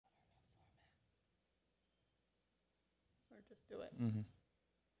just do it.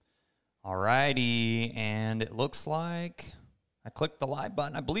 All righty, and it looks like I clicked the live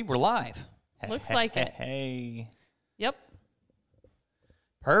button. I believe we're live. Looks like it. Hey. Yep.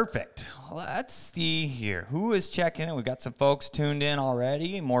 Perfect. Let's see here. Who is checking in? We've got some folks tuned in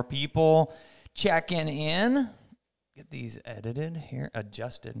already. More people checking in. Get these edited here.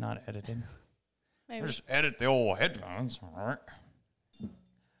 Adjusted, not edited. Maybe. Just edit the old headphones. All right.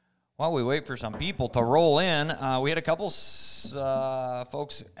 While we wait for some people to roll in, we had a couple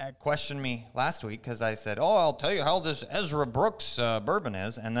folks question me last week because I said, "Oh, I'll tell you how this Ezra Brooks bourbon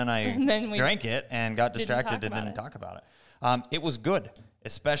is," and then I drank it and got distracted and didn't talk about it. It was good,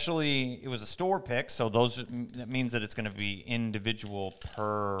 especially it was a store pick, so that means that it's going to be individual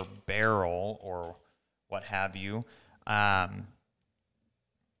per barrel or what have you.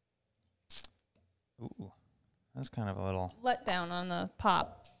 Ooh, that's kind of a little let down on the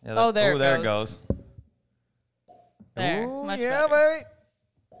pop. Yeah, there it goes. There, Ooh, much yeah, better.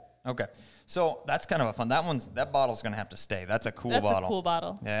 baby. Okay, so that kind of a fun. That bottle's gonna have to stay. That's a cool bottle. That's a cool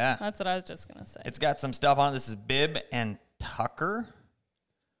bottle. Yeah, that's what I was just gonna say. It's got some stuff on it. This is Bibb and Tucker.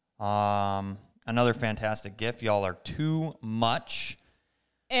 Another fantastic gift. Y'all are too much.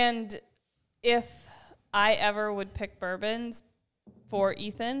 And if I ever would pick bourbons for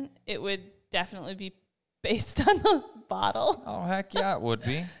Ethan, it would definitely be based on the bottle. Oh, heck yeah, it would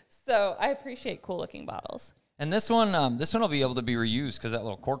be. So I appreciate cool-looking bottles. And this one will be able to be reused because that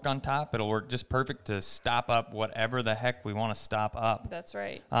little cork on top, it'll work just perfect to stop up whatever the heck we want to stop up. That's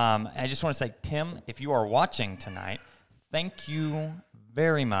right. I just want to say, Tim, if you are watching tonight, thank you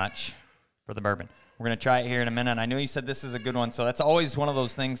very much for the bourbon. We're going to try it here in a minute. I know you said this is a good one, so that's always one of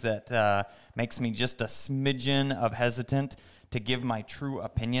those things that makes me just a smidgen of hesitant to give my true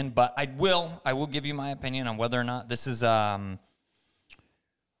opinion, but I will give you my opinion on whether or not this is, I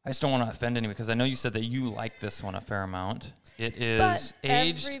just don't want to offend anyone because I know you said that you like this one a fair amount. It is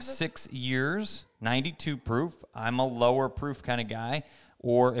aged 6 years, 92 proof. I'm a lower proof kind of guy,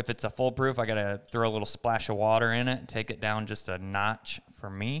 or if it's a full proof, I got to throw a little splash of water in it and take it down just a notch for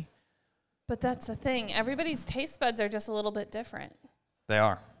me. But that's the thing. Everybody's taste buds are just a little bit different. They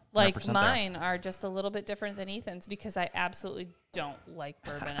are. Like mine are just a little bit different than Ethan's because I absolutely don't like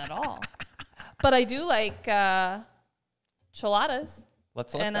bourbon at all. But I do like chiladas.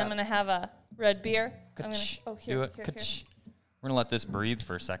 Let's let and I'm going to have a red beer. Here. We're going to let this breathe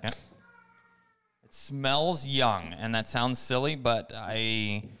for a second. It smells young, and that sounds silly, but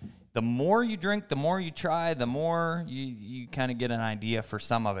the more you drink, the more you try, the more you kind of get an idea for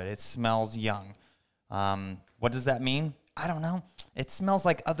some of it. It smells young. What does that mean? I don't know. It smells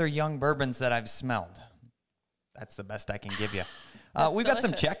like other young bourbons that I've smelled. That's the best I can give you. We've got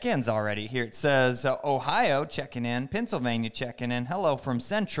some check-ins already here. It says Ohio checking in, Pennsylvania checking in. Hello from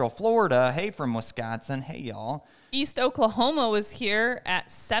Central Florida. Hey from Wisconsin. Hey, y'all. East Oklahoma was here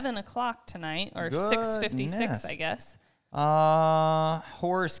at 7 o'clock tonight, or 6:56, I guess.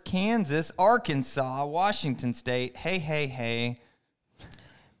 Horace, Kansas, Arkansas, Washington State. Hey, hey, hey.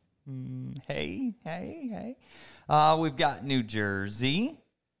 Hey, hey, hey. We've got New Jersey.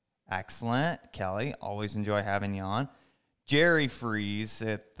 Excellent. Kelly, always enjoy having you on. Jerry Freeze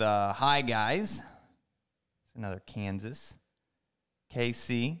at the Hi Guys. It's another Kansas.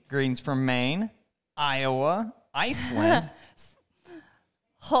 KC. Greetings from Maine. Iowa. Iceland.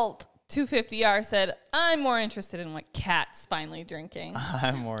 Holt 250R said, I'm more interested in what Kat's finally drinking.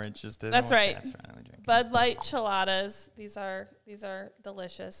 I'm more interested in what Kat's finally drinking. Bud Light chiladas. These are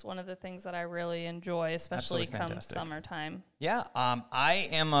delicious. One of the things that I really enjoy, especially come summertime. Yeah, I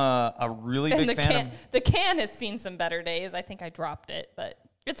am a really big fan of... The can has seen some better days. I think I dropped it, but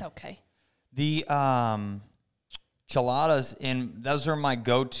it's okay. The chiladas, those are my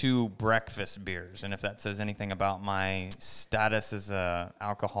go-to breakfast beers, and if that says anything about my status as a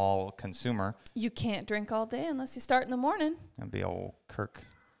alcohol consumer. You can't drink all day unless you start in the morning. That'd be old Kirk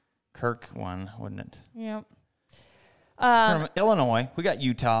one, wouldn't it? Yep. From Illinois, we got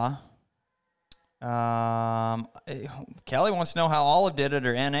Utah. Kelly wants to know how Olive did at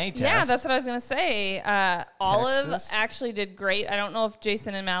her NA test. Yeah, that's what I was going to say. Olive actually did great. I don't know if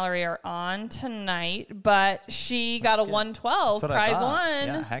Jason and Mallory are on tonight, but she got a 112, prize one.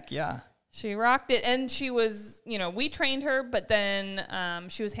 Yeah, heck yeah. She rocked it. And she was, we trained her, but then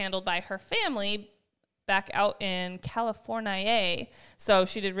she was handled by her family back out in California. So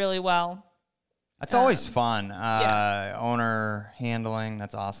she did really well. That's always fun. Owner handling,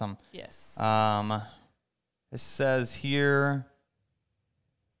 that's awesome. Yes. It says here,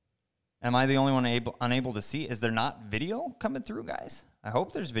 am I the only one unable to see? Is there not video coming through, guys? I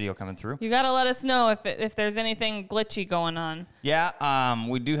hope there's video coming through. You got to let us know if there's anything glitchy going on. Yeah,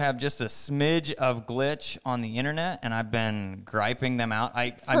 we do have just a smidge of glitch on the internet, and I've been griping them out.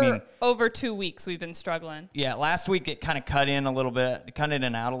 I mean, over 2 weeks we've been struggling. Yeah, last week it kind of cut in a little bit, cut in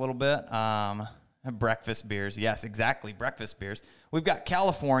and out a little bit. Breakfast beers. Yes, exactly, breakfast beers. We've got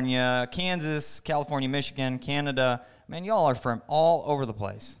California, Kansas, California, Michigan, Canada. Man, y'all are from all over the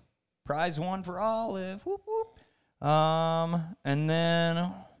place. Prize one for Olive. Whoop, whoop. And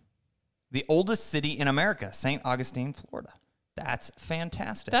then the oldest city in America, St. Augustine, Florida. That's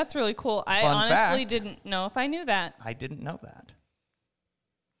fantastic. That's really cool. I honestly didn't know if I knew that. I didn't know that.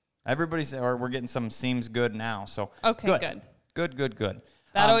 Everybody said, or we're getting some seems good now. So okay, good.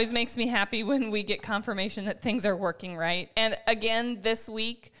 That always makes me happy when we get confirmation that things are working right. And again, this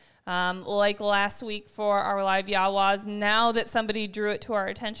week, like last week for our live YAWAs, now that somebody drew it to our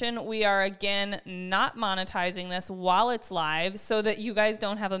attention, we are again not monetizing this while it's live so that you guys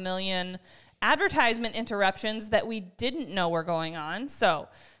don't have a million advertisement interruptions that we didn't know were going on. So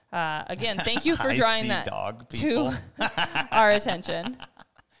again, thank you for drawing that to our attention.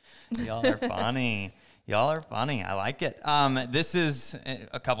 Y'all are funny. Y'all are funny. I like it. This is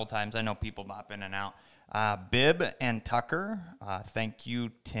a couple times. I know people bop in and out. Bib and Tucker. Thank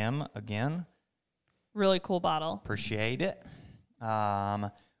you, Tim, again. Really cool bottle. Appreciate it.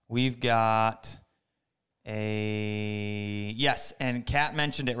 We've got yes, and Kat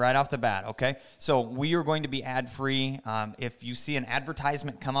mentioned it right off the bat, okay? So we are going to be ad-free. If you see an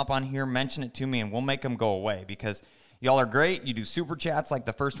advertisement come up on here, mention it to me, and we'll make them go away because y'all are great. You do super chats like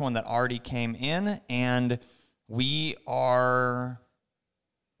the first one that already came in, and we are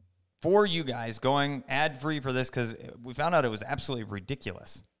for you guys going ad-free for this because we found out it was absolutely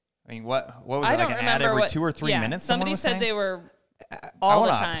ridiculous. I mean, what was it, like an ad every 2 or 3 minutes? Somebody said they were all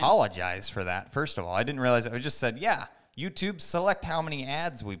the time. I want to apologize for that, first of all. I didn't realize it. I just said, yeah, YouTube, select how many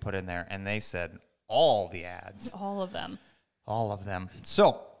ads we put in there, and they said all the ads. All of them. All of them.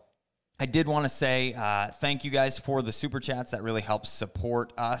 So I did want to say thank you guys for the super chats. That really helps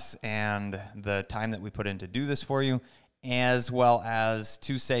support us and the time that we put in to do this for you, as well as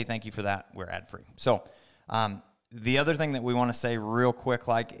to say thank you for that. We're ad-free. So the other thing that we want to say real quick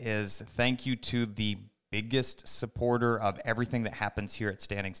is thank you to the biggest supporter of everything that happens here at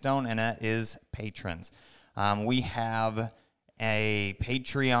Standing Stone, and that is patrons. We have a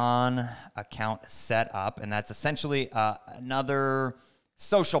Patreon account set up, and that's essentially another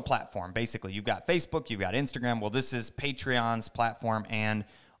social platform. Basically, you've got Facebook, you've got Instagram. Well, this is Patreon's platform, and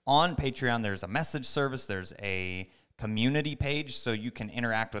on Patreon, there's a message service, there's a community page, so you can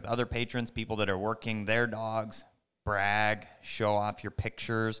interact with other patrons, people that are working their dogs, brag, show off your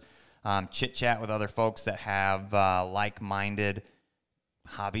pictures, chit-chat with other folks that have like-minded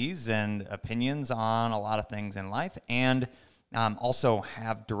hobbies and opinions on a lot of things in life, and also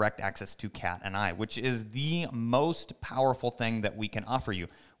have direct access to Kat and I, which is the most powerful thing that we can offer you.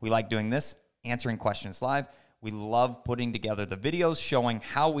 We like doing this, answering questions live. We love putting together the videos showing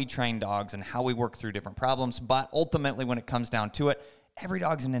how we train dogs and how we work through different problems, but ultimately when it comes down to it, every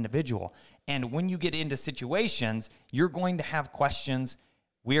dog's an individual. And when you get into situations, you're going to have questions.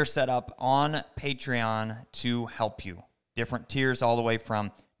 We are set up on Patreon to help you. Different tiers all the way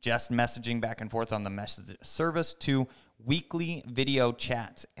from just messaging back and forth on the message service to weekly video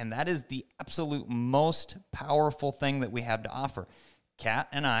chats. And that is the absolute most powerful thing that we have to offer. Kat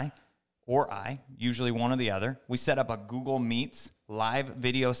and I, or I, usually one or the other, we set up a Google Meets live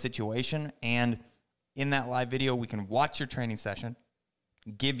video situation. And in that live video, we can watch your training session,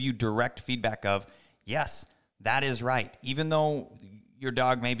 give you direct feedback of, yes, that is right. Even though your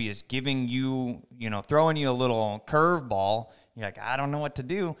dog maybe is giving you, throwing you a little curveball, you're like, I don't know what to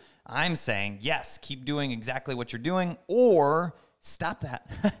do. I'm saying, yes, keep doing exactly what you're doing, or stop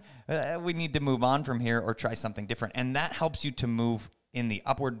that. We need to move on from here or try something different. And that helps you to move in the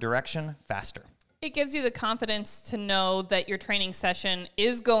upward direction faster. It gives you the confidence to know that your training session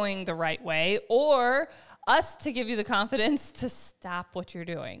is going the right way, or us to give you the confidence to stop what you're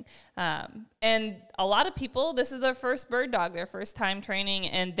doing. And a lot of people, this is their first bird dog, their first time training,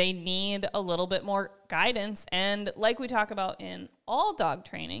 and they need a little bit more guidance. And like we talk about in all dog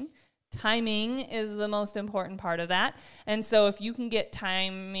training, timing is the most important part of that. And so if you can get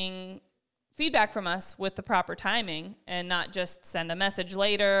timing feedback from us with the proper timing and not just send a message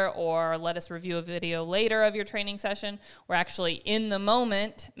later or let us review a video later of your training session, we're actually in the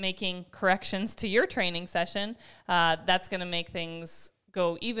moment making corrections to your training session. That's going to make things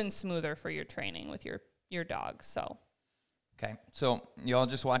go even smoother for your training with your dog. So, okay. So you all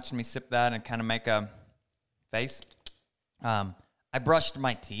just watched me sip that and kind of make a face. I brushed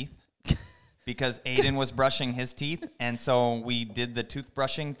my teeth. because Aiden was brushing his teeth, and so we did the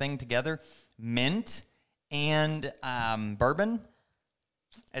toothbrushing thing together. Mint and bourbon.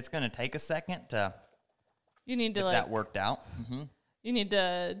 It's going to take a second to you need to get that worked out. You need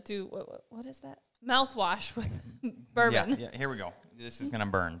to do, what is that? Mouthwash with bourbon. Yeah, here we go. This is going to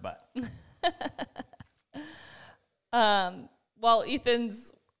burn, but. Well,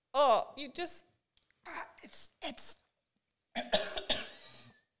 Ethan's, it's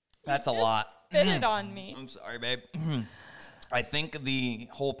that's a lot. Spit it on me. I'm sorry, babe. I think the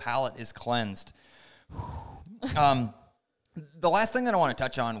whole palate is cleansed. The last thing that I want to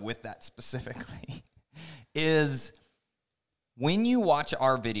touch on with that specifically is when you watch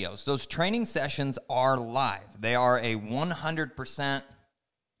our videos, those training sessions are live. They are a 100%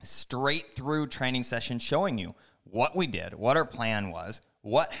 straight through training session showing you what we did, what our plan was,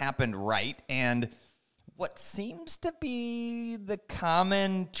 what happened right, and what seems to be the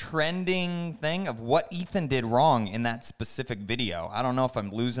common trending thing of what Ethan did wrong in that specific video. I don't know if I'm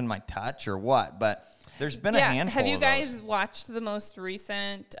losing my touch or what, but there's been a handful Have you of guys those. watched the most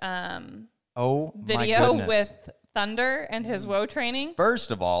recent video with Thunder and his WOA training?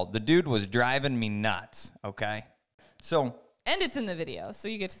 First of all, the dude was driving me nuts, okay? So... And it's in the video, so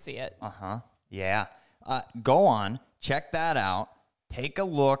you get to see it. Yeah. Go on, check that out, take a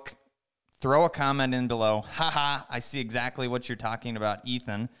look, throw a comment in below. Haha, I see exactly what you're talking about,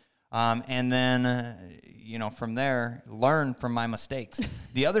 Ethan. And then, from there, learn from my mistakes.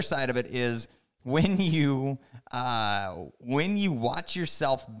 The other side of it is when you watch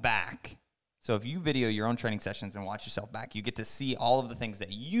yourself back. So if you video your own training sessions and watch yourself back, you get to see all of the things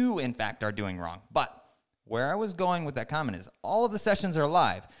that you, in fact, are doing wrong. But where I was going with that comment is all of the sessions are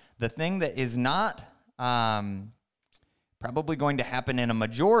live. The thing that is not probably going to happen in a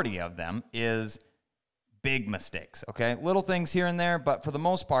majority of them is big mistakes, okay? Little things here and there, but for the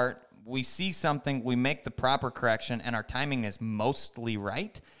most part, we see something, we make the proper correction, and our timing is mostly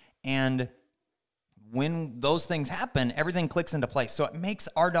right. And when those things happen, everything clicks into place. So it makes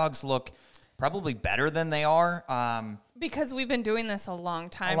our dogs look probably better than they are. Because we've been doing this a long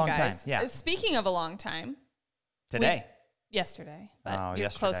time, guys. Yeah. Speaking of a long time. Yesterday, but you're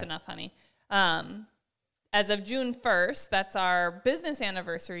close enough, honey. As of June 1st, that's our business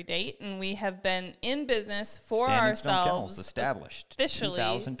anniversary date, and we have been in business for Standing Stone ourselves Kennels, established officially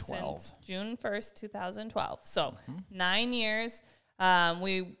 2012. since June 1st, 2012. So 9 years.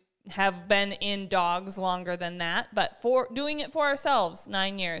 We have been in dogs longer than that, but for doing it for ourselves,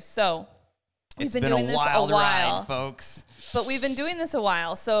 9 years. So we've been doing this a while, ride, folks. But we've been doing this a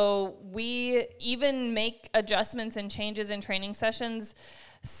while, so we even make adjustments and changes in training sessions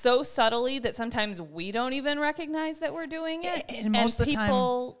so subtly that sometimes we don't even recognize that we're doing it. And most of the time,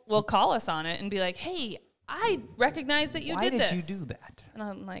 people will call us on it and be like, hey, I recognize that you did this. Why did you do that? And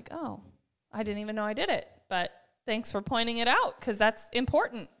I'm like, oh, I didn't even know I did it. But thanks for pointing it out, because that's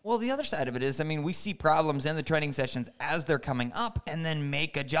important. Well, the other side of it is, we see problems in the training sessions as they're coming up and then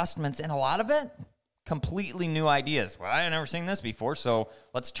make adjustments. And a lot of it, completely new ideas. Well, I had never seen this before, so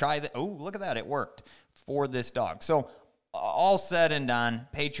let's try that. Oh, look at that. It worked for this dog. So all said and done,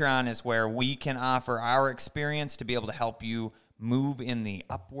 Patreon is where we can offer our experience to be able to help you move in the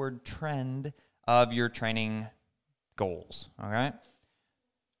upward trend of your training goals. All right?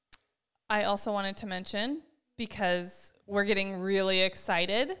 I also wanted to mention, because we're getting really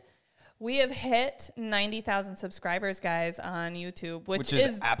excited, we have hit 90,000 subscribers, guys, on YouTube, which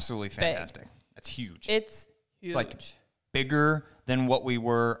is absolutely fantastic. Big. That's huge. It's huge. It's like bigger than what we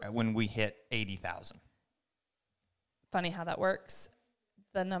were when we hit 80,000. Funny how that works.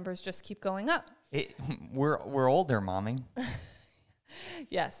 The numbers just keep going up. We're older, Mommy.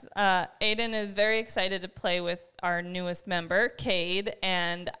 Yes. Aiden is very excited to play with our newest member, Cade,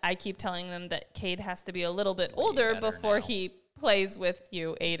 and I keep telling them that Cade has to be a little bit older before he plays with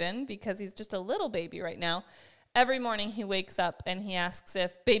you, Aiden, because he's just a little baby right now. Every morning he wakes up and he asks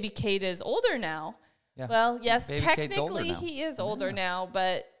if baby Cade is older now. Yeah. Well, yes, baby technically he is older now,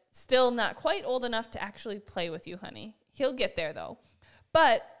 but still not quite old enough to actually play with you, honey. He'll get there, though.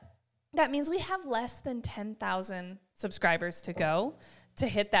 But that means we have less than 10,000 subscribers to go to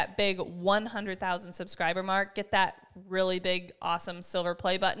hit that big 100,000 subscriber mark, get that really big, awesome silver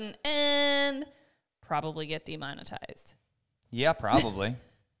play button, and probably get demonetized. Yeah, probably.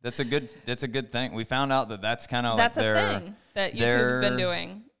 That's a good thing. We found out that that's kind of like a thing that YouTube's been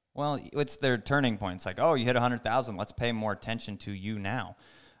doing. Well, it's their turning point. It's like, oh, you hit 100,000. Let's pay more attention to you now.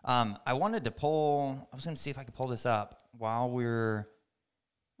 I wanted to pull. I was going to see if I could pull this up while we're.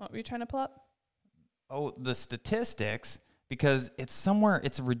 What were you trying to pull up? Oh, the statistics, because it's somewhere.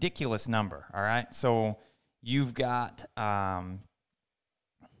 It's a ridiculous number. All right, so you've got.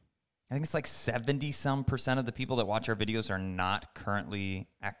 I think it's like 70% of the people that watch our videos are not currently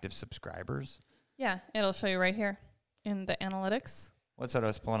active subscribers. Yeah, it'll show you right here in the analytics. What's that I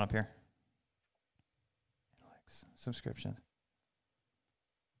was pulling up here? Analytics, subscriptions.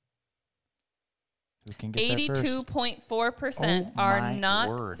 Who can get 82.4% are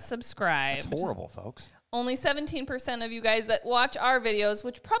not subscribed. That's horrible, folks. Only 17% of you guys that watch our videos,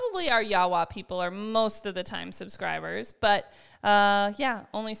 which probably our YAWA people are most of the time subscribers, but yeah,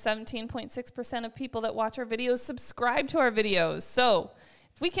 only 17.6% of people that watch our videos subscribe to our videos. So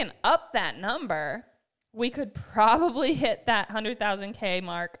if we can up that number, we could probably hit that 100,000K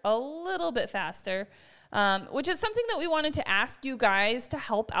mark a little bit faster, which is something that we wanted to ask you guys to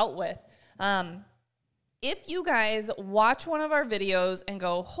help out with. If you guys watch one of our videos and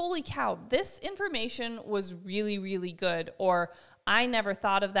go, holy cow, this information was really, really good, or I never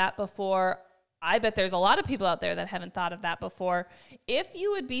thought of that before. I bet there's a lot of people out there that haven't thought of that before. If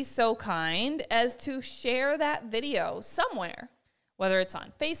you would be so kind as to share that video somewhere, whether it's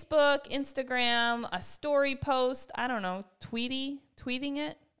on Facebook, Instagram, a story post, I don't know, tweeting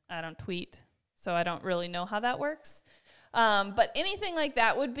it. I don't tweet, so I don't really know how that works. But anything like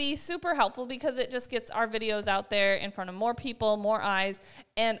that would be super helpful because it just gets our videos out there in front of more people, more eyes.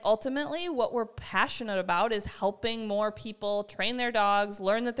 And ultimately, what we're passionate about is helping more people train their dogs,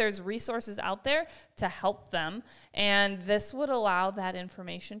 learn that there's resources out there to help them. And this would allow that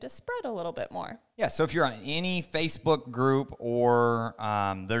information to spread a little bit more. Yeah, so if you're on any Facebook group or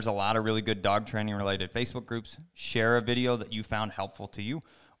there's a lot of really good dog training related Facebook groups, share a video that you found helpful to you.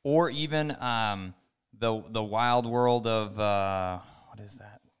 Or even the wild world of, what is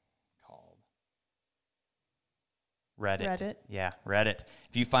that called? Reddit. Yeah, Reddit.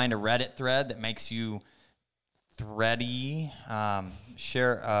 If you find a Reddit thread that makes you thready,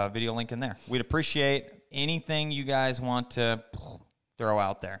 share a video link in there. We'd appreciate anything you guys want to throw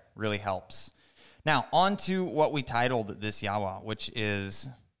out there. Really helps. Now, on to what we titled this YAWA, which is,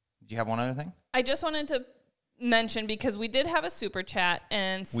 do you have one other thing? I just wanted to mention, because we did have a super chat,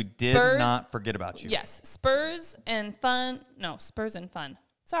 and we did not forget about you. Yes, Spurs and Fun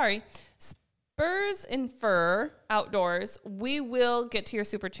Outdoors. We will get to your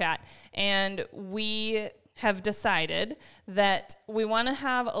super chat, and we have decided that we want to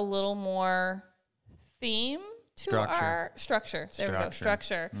have a little more theme to our structure. There we go,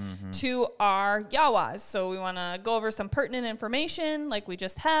 structure to our YAWAs. So we want to go over some pertinent information like we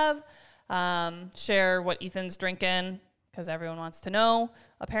just have. Share what Ethan's drinking, because everyone wants to know,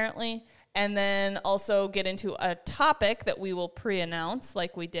 apparently. And then also get into a topic that we will pre-announce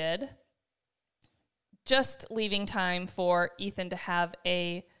like we did. Just leaving time for Ethan to have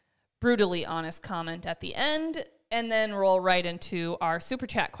a brutally honest comment at the end, and then roll right into our super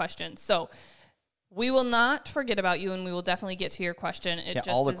chat questions. So we will not forget about you, and we will definitely get to your question.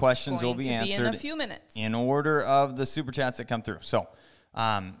 All the questions will be answered in a few minutes in order of the super chats that come through. So,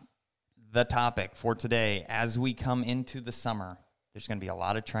 the topic for today, as we come into the summer, there's going to be a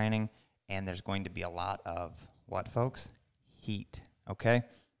lot of training, and there's going to be a lot of what, folks? Heat, okay?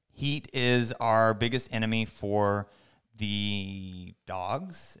 Heat is our biggest enemy for the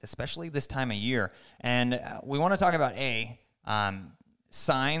dogs, especially this time of year. And we want to talk about,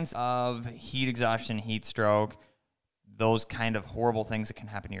 signs of heat exhaustion, heat stroke, those kind of horrible things that can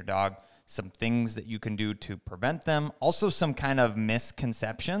happen to your dog. Some things that you can do to prevent them. Also, some kind of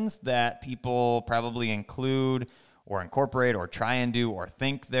misconceptions that people probably include or incorporate or try and do or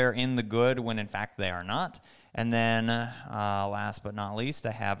think they're in the good when in fact they are not. And then last but not least,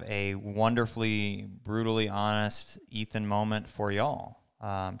 I have a wonderfully, brutally honest Ethan moment for y'all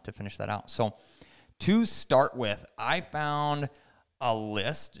to finish that out. So to start with, I found a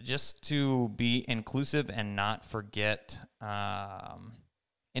list just to be inclusive and not forget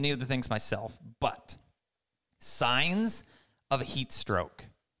any of the things myself, but signs of a heat stroke,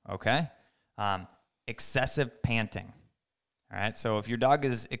 okay? Excessive panting, all right? So if your dog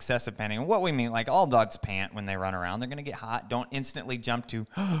is excessive panting, what we mean, like all dogs pant when they run around, they're gonna get hot. Don't instantly jump to,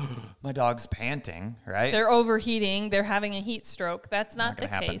 my dog's panting, right? They're overheating, they're having a heat stroke. That's not the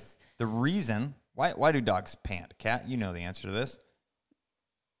case. The reason, why do dogs pant? Kat, you know the answer to this.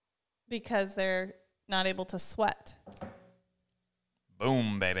 Because they're not able to sweat.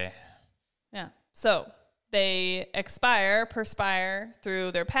 Boom, baby. Yeah. So they perspire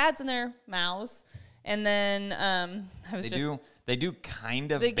through their pads in their mouths, and then they do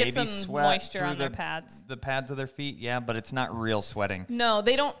kind of they baby get some sweat moisture on their pads. The pads of their feet, yeah, but it's not real sweating. No,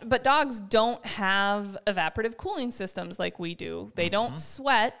 they don't. But dogs don't have evaporative cooling systems like we do. They don't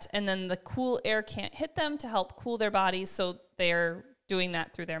sweat, and then the cool air can't hit them to help cool their bodies, so they're doing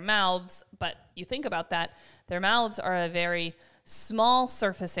that through their mouths. But you think about that, their mouths are a very small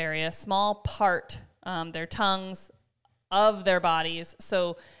surface area, small part, their tongues of their bodies.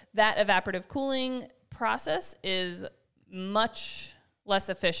 So that evaporative cooling process is much less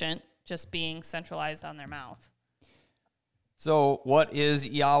efficient just being centralized on their mouth. So what is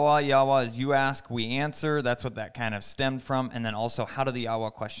YAWA? YAWA is you ask, we answer. That's what that kind of stemmed from. And then also, how do the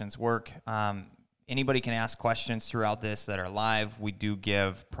YAWA questions work? Anybody can ask questions throughout this that are live. We do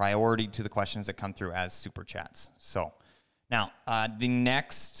give priority to the questions that come through as super chats. So now the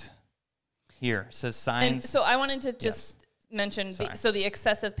next here says signs. And so I wanted to just mention, the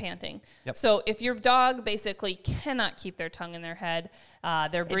excessive panting. Yep. So if your dog basically cannot keep their tongue in their head,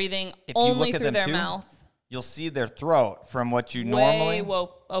 they're breathing only through their mouth. You'll see their throat from what you normally. Way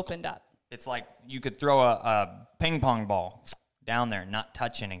opened up. It's like you could throw a ping pong ball down there, not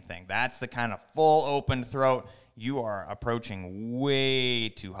touch anything. That's the kind of full open throat. You are approaching way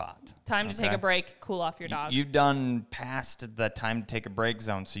too hot. Time to take a break, cool off your dog. You've done past the time to take a break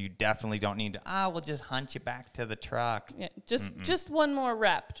zone, so you definitely don't need to, we'll just hunt you back to the truck. Yeah, just one more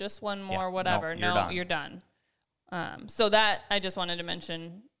rep, just one more whatever. You're done. So that, I just wanted to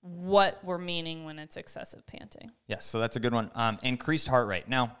mention what we're meaning when it's excessive panting. Yes, so that's a good one. Increased heart rate.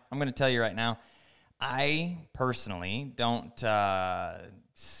 Now, I'm going to tell you right now, I personally don't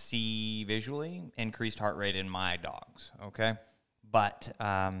see visually increased heart rate in my dogs, okay? But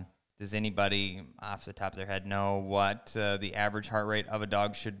does anybody off the top of their head know what the average heart rate of a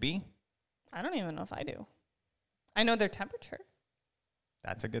dog should be? I don't even know if I do. I know their temperature.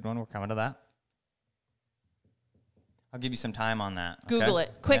 That's a good one. We're coming to that. I'll give you some time on that. Google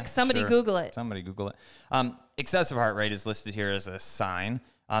it. Quick, somebody Google it. Somebody Google it. Excessive heart rate is listed here as a sign.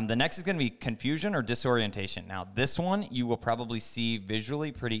 The next is going to be confusion or disorientation. Now, this one you will probably see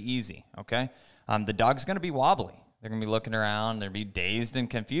visually pretty easy, okay? The dog's going to be wobbly. They're going to be looking around. They're going to be dazed and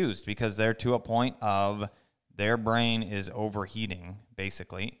confused because they're to a point of their brain is overheating,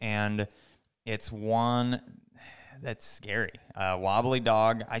 basically, and it's one that's scary. Wobbly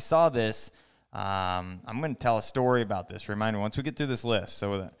dog. I saw this. I'm going to tell a story about this. Remind me once we get through this list.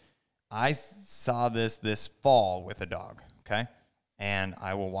 So I saw this fall with a dog, okay? And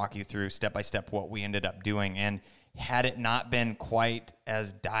I will walk you through step by step what we ended up doing. And had it not been quite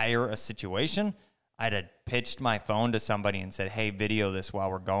as dire a situation, I'd have pitched my phone to somebody and said, hey, video this while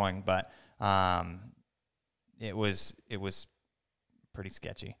we're going. But it was pretty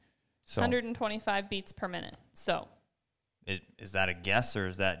sketchy. So 125 beats per minute. So is that a guess, or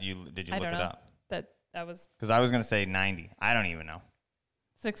is that did you look it up? That was, because I was going to say 90. I don't even know.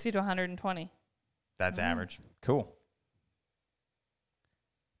 60 to 120. That's average. Cool.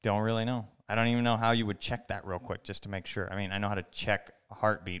 Don't really know. I don't even know how you would check that real quick just to make sure. I mean, I know how to check a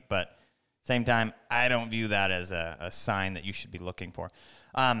heartbeat, but same time, I don't view that as a sign that you should be looking for.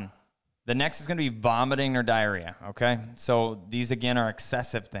 The next is going to be vomiting or diarrhea, okay? So these, again, are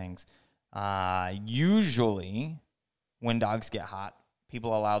excessive things. Usually, when dogs get hot,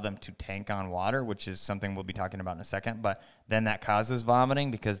 people allow them to tank on water, which is something we'll be talking about in a second, but then that causes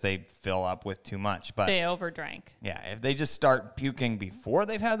vomiting because they fill up with too much. But they overdrank. Yeah, if they just start puking before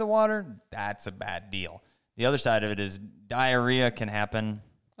they've had the water, that's a bad deal. The other side of it is diarrhea can happen.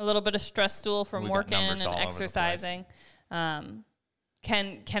 A little bit of stress stool from working and exercising can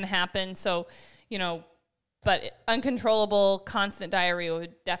happen. So, but uncontrollable, constant diarrhea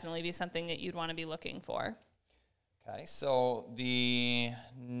would definitely be something that you'd want to be looking for. Okay, so the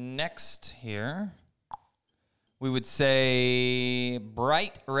next here, we would say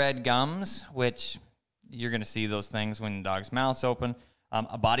bright red gums, which you're going to see those things when the dog's mouth's open.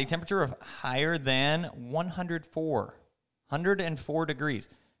 A body temperature of higher than 104 degrees.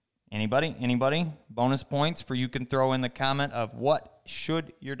 Anybody? Bonus points for you can throw in the comment of what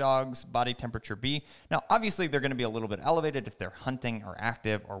should your dog's body temperature be. Now, obviously, they're going to be a little bit elevated if they're hunting or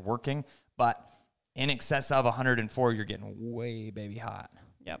active or working, but in excess of 104, you're getting way baby hot.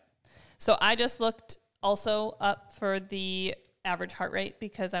 Yep. So I just looked also up for the average heart rate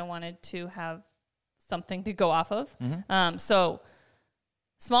because I wanted to have something to go off of. Mm-hmm. So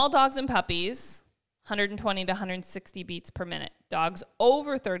small dogs and puppies, 120 to 160 beats per minute. Dogs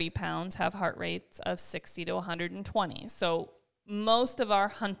over 30 pounds have heart rates of 60 to 120. So most of our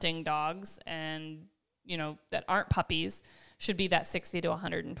hunting dogs and, that aren't puppies should be that 60 to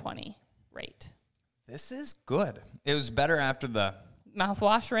 120 rate. This is good. It was better after the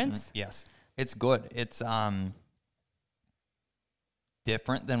mouthwash rinse. Yes, it's good. It's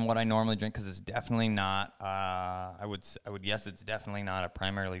different than what I normally drink because it's definitely not. I would guess it's definitely not a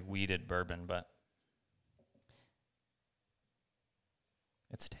primarily weeded bourbon, but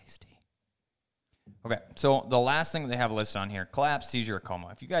it's tasty. Okay, so the last thing they have listed on here: collapse, seizure, or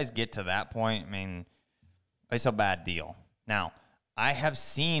coma. If you guys get to that point, I mean, it's a bad deal. Now, I have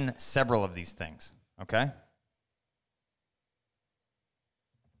seen several of these things, okay?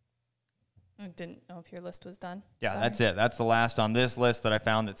 I didn't know if your list was done. Yeah, Sorry. that's it. That's the last on this list that I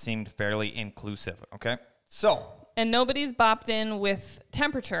found that seemed fairly inclusive, okay? So. And nobody's bopped in with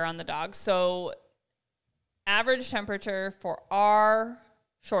temperature on the dog. So average temperature for our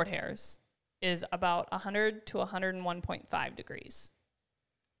short hairs is about 100 to 101.5 degrees.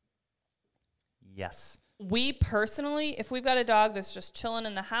 Yes. We personally, if we've got a dog that's just chilling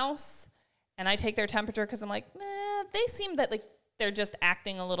in the house and I take their temperature because I'm like, they seem that like they're just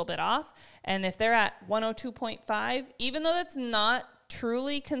acting a little bit off. And if they're at 102.5, even though that's not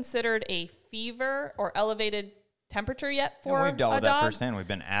truly considered a fever or elevated temperature yet for we've dealt a with dog. that firsthand. We've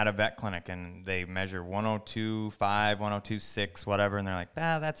been at a vet clinic and they measure 102.5, 102.6, whatever, and they're like,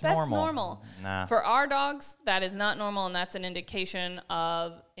 that's normal. That's normal. Nah. For our dogs, that is not normal, and that's an indication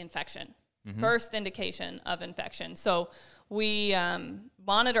of infection. First indication of infection. So we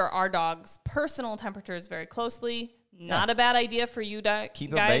monitor our dogs' personal temperatures very closely. Not a bad idea for you guys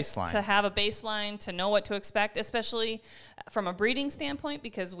to have a baseline, to know what to expect, especially from a breeding standpoint,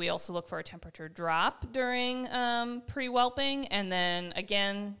 because we also look for a temperature drop during pre-whelping. And then,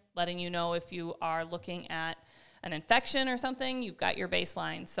 again, letting you know if you are looking at an infection or something, you've got your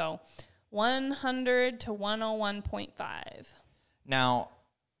baseline. So 100 to 101.5. Now,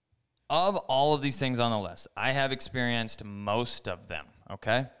 of all of these things on the list, I have experienced most of them,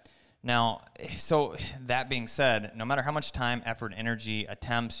 okay? Now, so that being said, no matter how much time, effort, energy,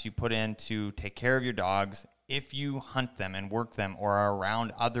 attempts you put in to take care of your dogs, if you hunt them and work them or are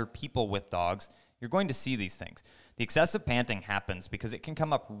around other people with dogs, you're going to see these things. The excessive panting happens because it can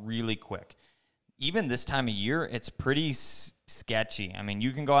come up really quick. Even this time of year, it's pretty sketchy. I mean,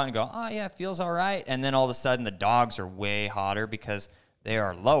 you can go out and go, oh, yeah, it feels all right. And then all of a sudden, the dogs are way hotter because they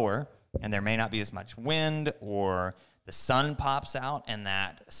are lower and there may not be as much wind, or the sun pops out, and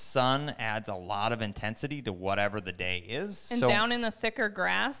that sun adds a lot of intensity to whatever the day is. And down in the thicker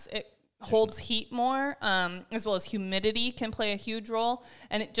grass, it holds heat more, as well as humidity can play a huge role.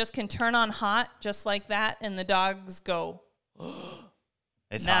 And it just can turn on hot just like that, and the dogs go,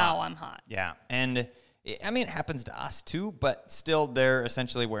 it's now hot. I'm hot. Yeah, and I mean, it happens to us too, but still they're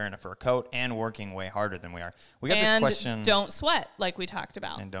essentially wearing a fur coat and working way harder than we are. We got this question. Don't sweat, like we talked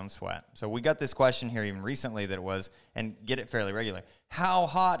about. And don't sweat. So we got this question here even recently that it was, and get it fairly regular. How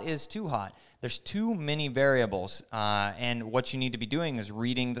hot is too hot? There's too many variables, and what you need to be doing is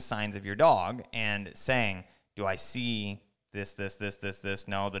reading the signs of your dog and saying, do I see this?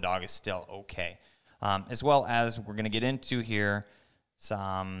 No, the dog is still okay. As well as we're going to get into here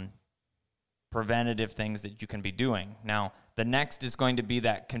some preventative things that you can be doing. Now, the next is going to be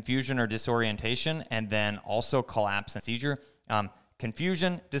that confusion or disorientation, and then also collapse and seizure.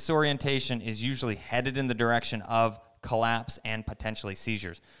 Confusion, disorientation is usually headed in the direction of collapse and potentially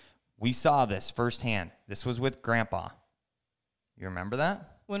seizures. We saw this firsthand. This was with Grandpa. You remember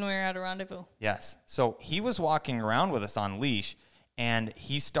that? When we were at a rendezvous. Yes. So he was walking around with us on leash, and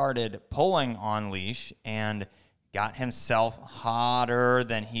he started pulling on leash and got himself hotter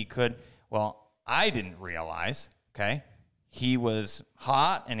than he could. Well, I didn't realize, okay, he was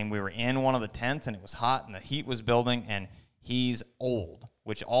hot, and we were in one of the tents, and it was hot, and the heat was building, and he's old,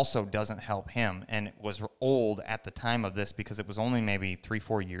 which also doesn't help him, and it was old at the time of this because it was only maybe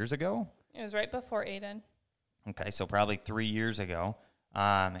 3-4 years ago. It was right before Aiden. Okay, so probably 3 years ago,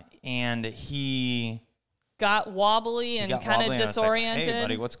 and he got wobbly and kind of disoriented. Like, hey,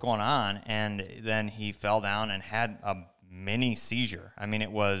 buddy, what's going on? And then he fell down and had a mini seizure. I mean,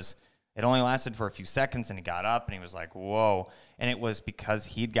 it only lasted for a few seconds, and he got up, and he was like, whoa. And it was because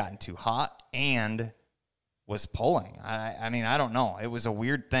he'd gotten too hot and was pulling. I mean, I don't know. It was a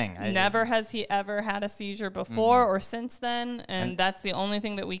weird thing. Never has he ever had a seizure before or since then, and that's the only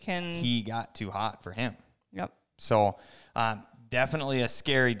thing that we can... He got too hot for him. Yep. So definitely a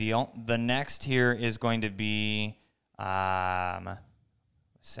scary deal. The next here is going to be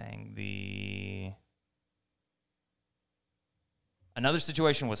Another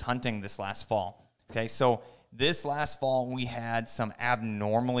situation was hunting this last fall. Okay, so this last fall we had some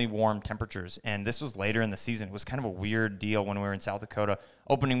abnormally warm temperatures, and this was later in the season. It was kind of a weird deal when we were in South Dakota.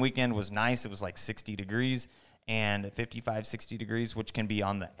 Opening weekend was nice. It was like 60 degrees and 55, 60 degrees, which can be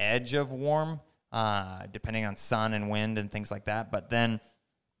on the edge of warm, depending on sun and wind and things like that. But then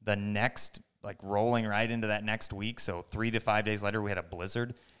the next, like rolling right into that next week, so 3 to 5 days later, we had a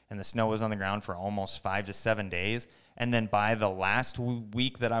blizzard, and the snow was on the ground for almost 5 to 7 days. And then by the last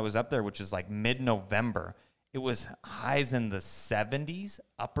week that I was up there, which is like mid-November, it was highs in the 70s,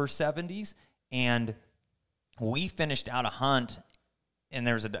 upper 70s. And we finished out a hunt, and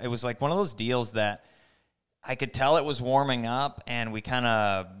it was like one of those deals that I could tell it was warming up, and we kind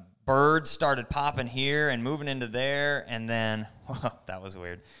of, birds started popping here and moving into there, and then, that was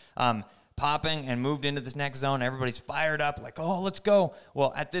weird, popping and moved into this next zone. Everybody's fired up, like, oh, let's go.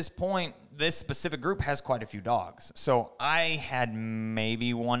 Well, at this point, this specific group has quite a few dogs. So I had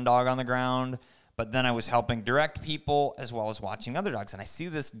maybe one dog on the ground, but then I was helping direct people as well as watching other dogs. And I see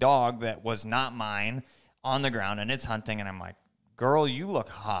this dog that was not mine on the ground, and it's hunting, and I'm like, girl, you look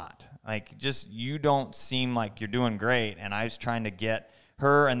hot. Like, just, you don't seem like you're doing great. And I was trying to get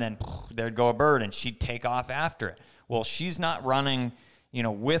her, and then there'd go a bird, and she'd take off after it. Well, she's not running,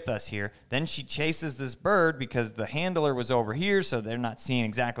 with us here. Then she chases this bird because the handler was over here, so they're not seeing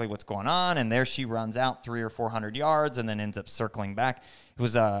exactly what's going on. And there she runs out 300 or 400 yards and then ends up circling back. It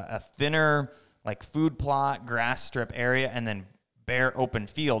was a thinner, like, food plot, grass strip area, and then bare open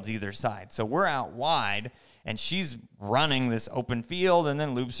fields either side. So we're out wide, and she's running this open field and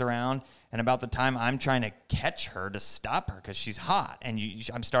then loops around. And about the time I'm trying to catch her to stop her because she's hot, and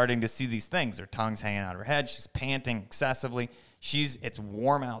I'm starting to see these things. Her tongue's hanging out of her head. She's panting excessively. It's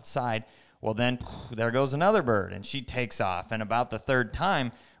warm outside. Well, then there goes another bird, and she takes off. And about the third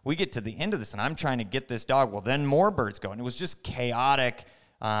time, we get to the end of this, and I'm trying to get this dog. Well, then more birds go. And it was just chaotic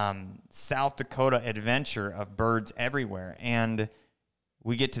South Dakota adventure of birds everywhere. And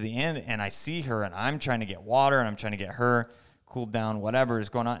we get to the end, and I see her, and I'm trying to get water, and I'm trying to get her cooled down, whatever is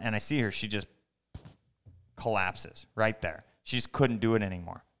going on. And I see her. She just collapses right there. She just couldn't do it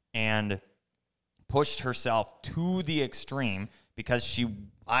anymore. And pushed herself to the extreme because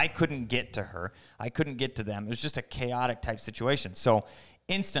I couldn't get to her. I couldn't get to them. It was just a chaotic type situation. So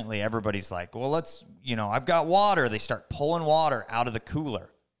instantly everybody's like, well, let's, I've got water. They start pulling water out of the cooler.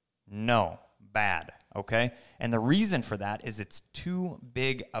 No, bad. Okay. And the reason for that is it's too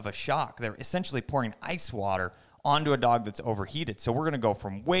big of a shock. They're essentially pouring ice water onto a dog that's overheated. So we're going to go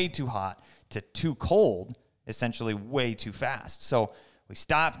from way too hot to too cold, essentially way too fast. So we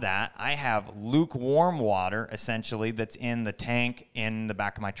stopped that. I have lukewarm water, essentially, that's in the tank in the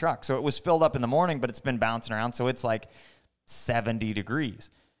back of my truck. So it was filled up in the morning, but it's been bouncing around, so it's like 70 degrees.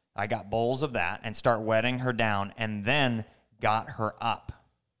 I got bowls of that and start wetting her down, and then got her up.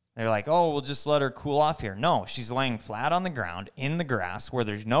 They're like, oh, we'll just let her cool off here. No, she's laying flat on the ground in the grass where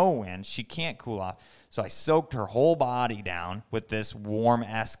there's no wind. She can't cool off. So I soaked her whole body down with this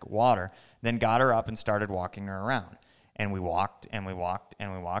warm-esque water, then got her up and started walking her around. And we walked and we walked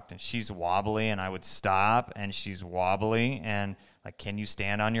and we walked, and she's wobbly, and I would stop, and she's wobbly, and like, can you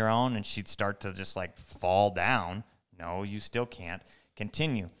stand on your own? And she'd start to just like fall down. No, you still can't.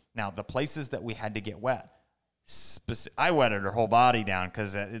 Continue. Now, the places that we had to get wet, I wetted her whole body down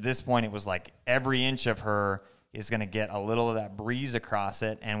because at this point it was like every inch of her is going to get a little of that breeze across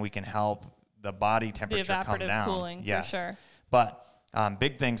it, and we can help the body temperature come down. Cooling, yes. For sure. But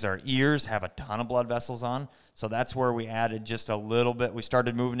big things are ears have a ton of blood vessels on. So that's where we added just a little bit. We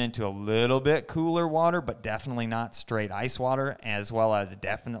started moving into a little bit cooler water, but definitely not straight ice water, as well as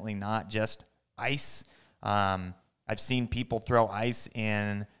definitely not just ice. I've seen people throw ice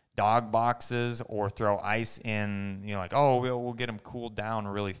in dog boxes or throw ice in, like, oh, we'll get them cooled down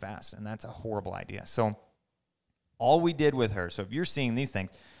really fast. And that's a horrible idea. So all we did with her, so if you're seeing these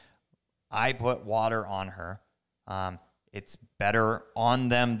things, I put water on her. It's better on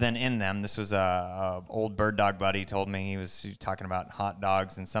them than in them. This was a old bird dog buddy told me. He was talking about hot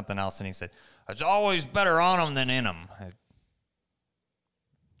dogs and something else, and he said, it's always better on them than in them.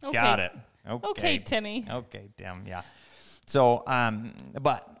 Okay. Got it. Okay, Timmy. Okay, Tim, yeah. So,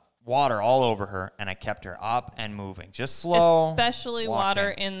 but water all over her, and I kept her up and moving. Just slow. Especially walking. water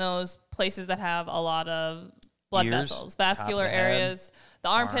in those places that have a lot of blood Ears, vessels, vascular areas, the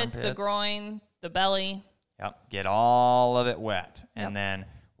armpits, the armpits. groin, the belly. Yep, get all of it wet, and then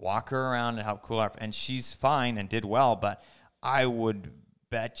walk her around and help cool her off. And she's fine and did well, but I would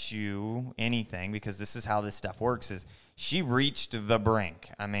bet you anything, because this is how this stuff works, is she reached the brink.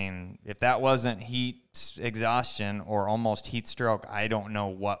 I mean, if that wasn't heat exhaustion or almost heat stroke, I don't know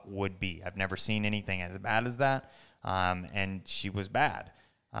what would be. I've never seen anything as bad as that, and she was bad.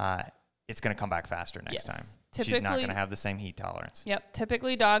 It's going to come back faster next time. She's not going to have the same heat tolerance. Yep.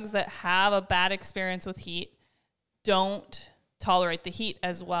 Typically, dogs that have a bad experience with heat don't tolerate the heat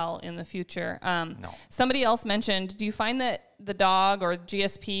as well in the future. No. Somebody else mentioned, do you find that the dog or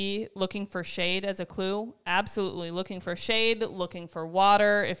GSP looking for shade as a clue? Absolutely. Looking for shade, looking for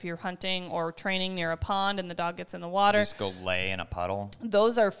water. If you're hunting or training near a pond and the dog gets in the water, Just go lay in a puddle.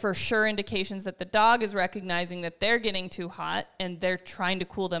 Those are for sure indications that the dog is recognizing that they're getting too hot and they're trying to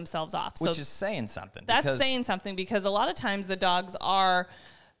cool themselves off. Which is saying something. That's saying something, because a lot of times the dogs are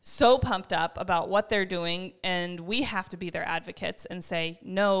so pumped up about what they're doing, and we have to be their advocates and say,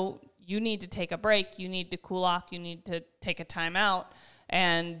 no, you need to take a break. You need to cool off. You need to take a time out.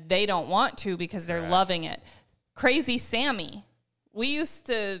 And they don't want to because they're loving it. Crazy Sammy. We used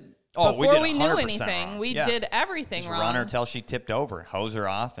to, before we knew anything, we did everything wrong. Run her till she tipped over, hose her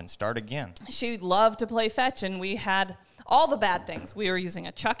off, and start again. She loved to play fetch, and we had all the bad things. We were using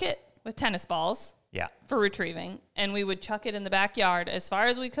a chuck it with tennis balls for retrieving, and we would chuck it in the backyard as far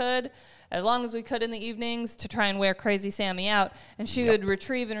as we could, as long as we could in the evenings to try and wear Crazy Sammy out. And she would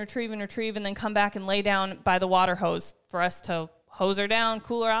retrieve and retrieve and retrieve and then come back and lay down by the water hose for us to hose her down,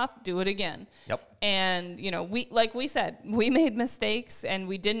 cool her off, do it again. And, you know, like we said, we made mistakes and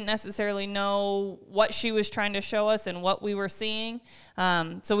we didn't necessarily know what she was trying to show us and what we were seeing.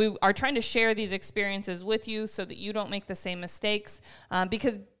 So we are trying to share these experiences with you so that you don't make the same mistakes.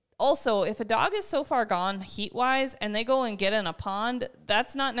 Because also, if a dog is so far gone heat-wise and they go and get in a pond,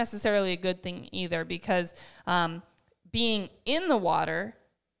 that's not necessarily a good thing either, because being in the water,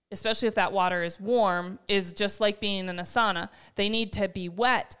 especially if that water is warm, is just like being in a sauna. They need to be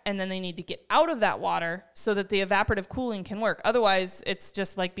wet, and then they need to get out of that water so that the evaporative cooling can work. Otherwise, it's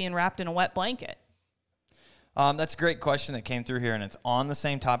just like being wrapped in a wet blanket. That's a great question that came through here, and it's on the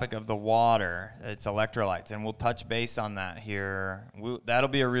same topic of the water. It's electrolytes, and we'll touch base on that here. That'll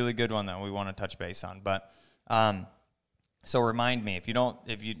be a really good one that we want to touch base on. But so remind me,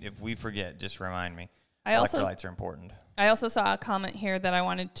 if we forget, just remind me. Electrolytes are important. I also saw a comment here that I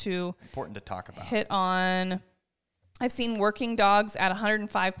wanted to talk about. Hit on. I've seen working dogs at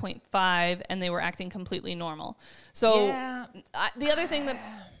 105.5, and they were acting completely normal. So the other thing that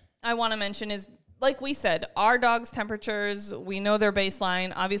I want to mention is, like we said, our dogs' temperatures, we know their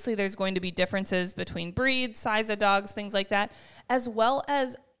baseline. Obviously, there's going to be differences between breeds, size of dogs, things like that, as well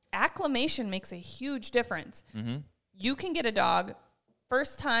as acclimation makes a huge difference. You can get a dog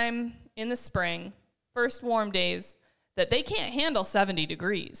first time in the spring, first warm days, that they can't handle 70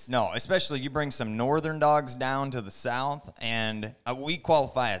 degrees. No, especially you bring some northern dogs down to the south, and we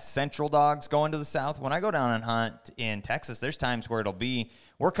qualify as central dogs going to the south. When I go down and hunt in Texas, there's times where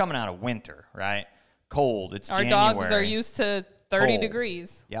we're coming out of winter, right? Cold, it's January. Our dogs are used to 30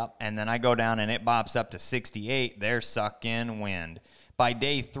 degrees. Yep, and then I go down and it bops up to 68. They're sucking wind. By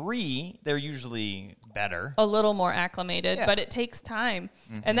day 3, they're usually better. A little more acclimated, but it takes time.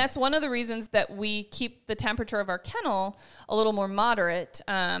 And that's one of the reasons that we keep the temperature of our kennel a little more moderate.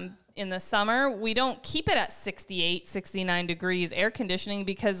 In the summer, we don't keep it at 68, 69 degrees air conditioning,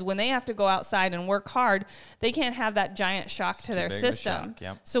 because when they have to go outside and work hard, they can't have that giant shock to their system.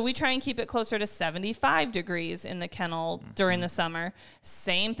 So we try and keep it closer to 75 degrees in the kennel during the summer.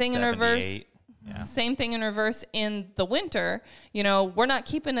 Same thing in reverse. Same thing in reverse in the winter. You know, we're not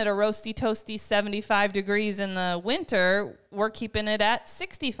keeping it a roasty, toasty 75 degrees in the winter. We're keeping it at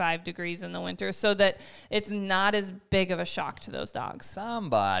 65 degrees in the winter so that it's not as big of a shock to those dogs.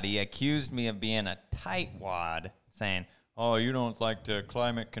 Somebody accused me of being a tightwad, saying, oh, you don't like to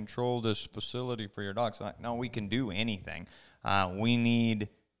climate control this facility for your dogs. Like, no, we can do anything. We need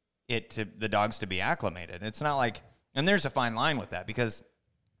the dogs to be acclimated. It's not like, and there's a fine line with that, because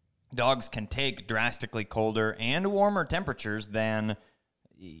dogs can take drastically colder and warmer temperatures than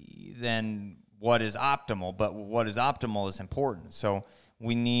what is optimal, but what is optimal is important. So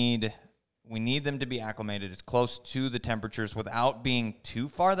we need them to be acclimated as close to the temperatures without being too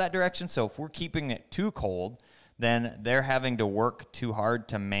far that direction. So if we're keeping it too cold, then they're having to work too hard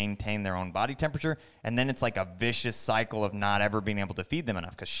to maintain their own body temperature, and then it's like a vicious cycle of not ever being able to feed them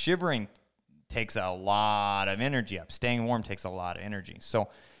enough, because shivering takes a lot of energy up. Staying warm takes a lot of energy. So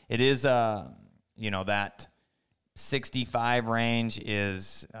it is, that 65 range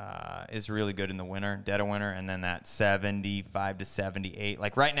is really good in the winter, dead of winter, and then that 75 to 78.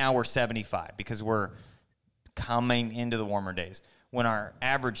 Like right now we're 75 because we're coming into the warmer days. When our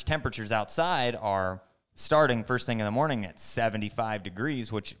average temperatures outside are starting first thing in the morning at 75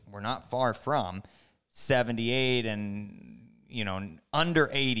 degrees, which we're not far from, 78 and, under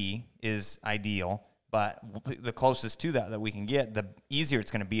 80 is ideal. But the closest to that we can get, the easier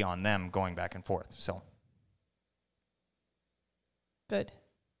it's going to be on them going back and forth. So, good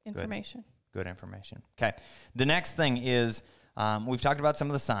information. Good information. Okay. The next thing is we've talked about some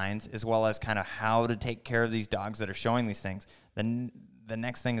of the signs as well as kind of how to take care of these dogs that are showing these things. The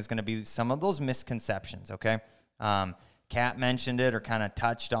next thing is going to be some of those misconceptions, okay? Kat mentioned it or kind of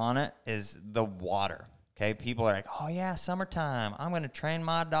touched on it, is the water, okay? People are like, oh, yeah, summertime. I'm going to train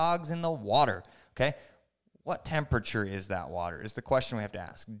my dogs in the water. Okay, what temperature is that water is the question we have to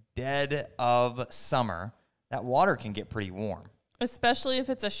ask. Dead of summer, that water can get pretty warm. Especially if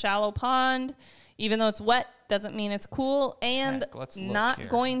it's a shallow pond. Even though it's wet, doesn't mean it's cool. And not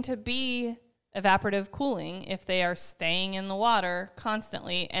going to be evaporative cooling if they are staying in the water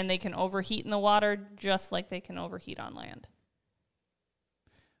constantly, and they can overheat in the water just like they can overheat on land.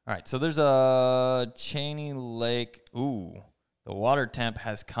 All right, so there's a Cheney Lake. Ooh, the water temp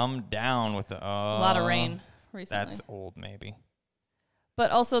has come down with a lot of rain recently. That's old, maybe.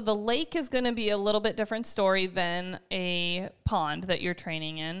 But also the lake is going to be a little bit different story than a pond that you're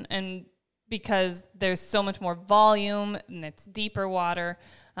training in, and because there's so much more volume and it's deeper water.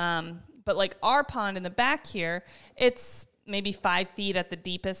 But like our pond in the back here, it's maybe 5 feet at the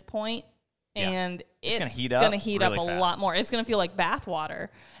deepest point, and it's going to heat up a lot more. It's going to feel like bath water,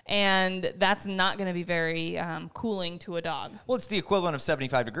 and that's not going to be very cooling to a dog. Well, it's the equivalent of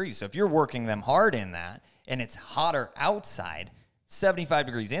 75 degrees. So if you're working them hard in that and it's hotter outside, 75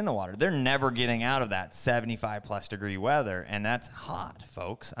 degrees in the water, they're never getting out of that 75 plus degree weather, and that's hot,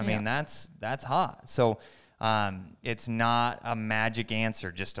 folks. I mean, that's hot. So it's not a magic answer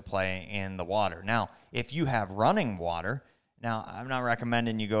just to play in the water. Now, if you have running water, now I'm not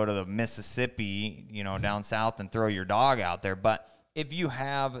recommending you go to the Mississippi, down south and throw your dog out there, but if you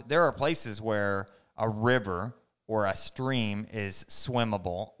have, there are places where a river or a stream is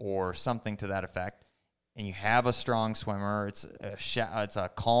swimmable or something to that effect, and you have a strong swimmer, it's a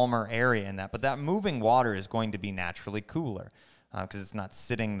calmer area in that. But that moving water is going to be naturally cooler because it's not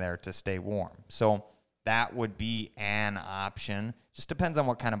sitting there to stay warm. So that would be an option. Just depends on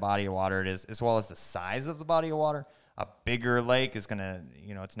what kind of body of water it is, as well as the size of the body of water. A bigger lake is going to,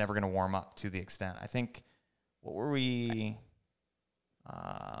 it's never going to warm up to the extent. I think, what were we?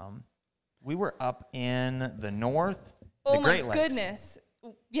 We were up in the north. Oh, the Great my Lakes. Goodness.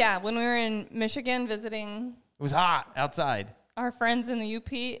 Yeah, when we were in Michigan visiting, it was hot outside. Our friends in the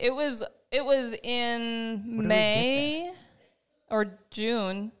UP. It was in May or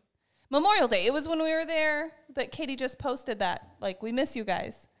June, Memorial Day. It was when we were there that Katie just posted that. Like, we miss you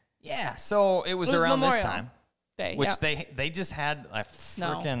guys. Yeah, so it was around Memorial this time, Day, which they just had a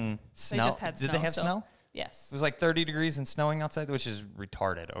freaking snow. They just had snow. Did they have snow? Yes. It was like 30 degrees and snowing outside, which is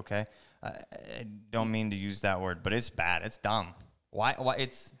retarded. Okay, I don't mean to use that word, but it's bad. It's dumb. Why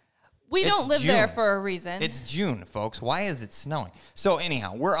we don't live June. There for a reason. It's June, folks. Why is it snowing? So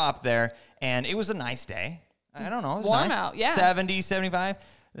anyhow, we're up there, and it was a nice day. I don't know. It was warm nice. out, yeah. 70, 75.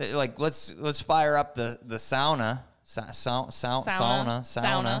 Like, let's fire up the sauna.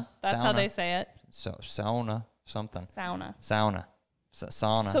 Sauna. That's how they say it. So sauna something. Sauna.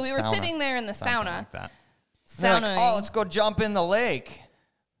 Sauna. So we were sitting there in the sauna. Like that. Saunaing. Like, oh, let's go jump in the lake.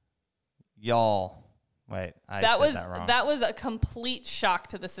 Y'all. Wait, I said that wrong. That was a complete shock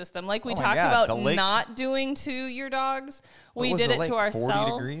to the system. Like we talked about not doing to your dogs. We did it to ourselves.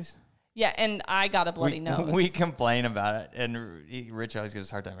 40 degrees? Yeah, and I got a bloody nose. We complain about it, and Rich always gives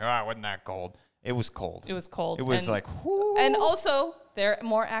us a hard time. Oh, it wasn't that cold. It was cold. It was cold. It was like, whoo. And also, they're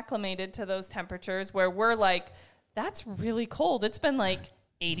more acclimated to those temperatures where we're like, that's really cold. It's been like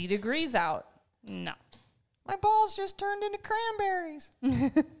 80 degrees out. No. My balls just turned into cranberries.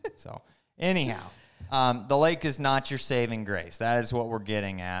 So, anyhow. The lake is not your saving grace. That is what we're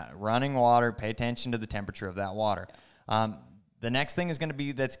getting at. Running water, pay attention to the temperature of that water. The next thing is going to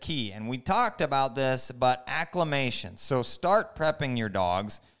be, that's key, and we talked about this, but acclimation. So start prepping your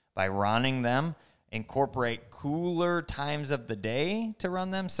dogs by running them. Incorporate cooler times of the day to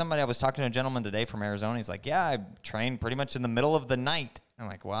run them. I was talking to a gentleman today from Arizona. He's like, yeah, I train pretty much in the middle of the night. I'm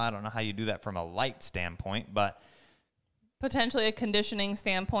like, well, I don't know how you do that from a light standpoint, but potentially a conditioning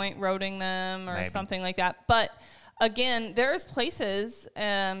standpoint, roading them or something like that. But again, there's places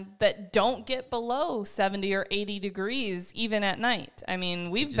that don't get below 70 or 80 degrees even at night. I mean,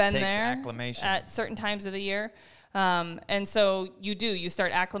 we've been there at certain times of the year. And so you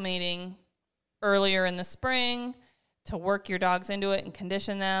start acclimating earlier in the spring to work your dogs into it and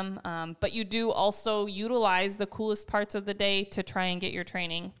condition them. But you do also utilize the coolest parts of the day to try and get your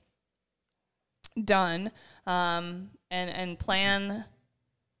training done. And plan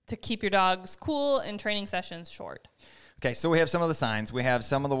to keep your dogs cool and training sessions short. Okay, so we have some of the signs. We have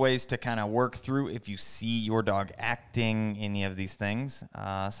some of the ways to kind of work through if you see your dog acting any of these things,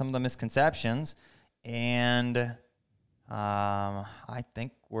 some of the misconceptions, and I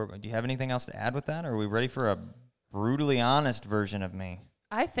think do you have anything else to add with that, or are we ready for a brutally honest version of me?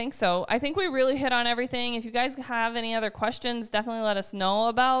 I think so. I think we really hit on everything. If you guys have any other questions, definitely let us know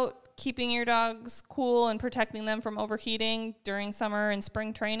about keeping your dogs cool and protecting them from overheating during summer and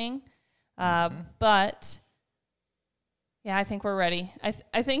spring training. But yeah, I think we're ready.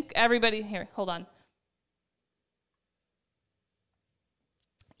 I think everybody here, hold on.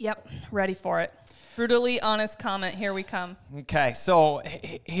 Yep, ready for it. Brutally honest comment. Here we come. Okay, so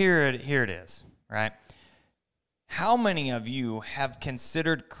here it is, right? How many of you have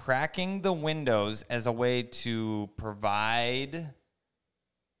considered cracking the windows as a way to provide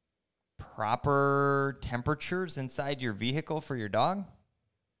proper temperatures inside your vehicle for your dog?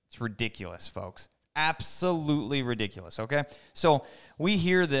 It's ridiculous, folks. Absolutely ridiculous, okay? So we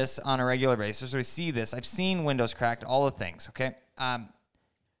hear this on a regular basis. We see this. I've seen windows cracked, all the things, okay?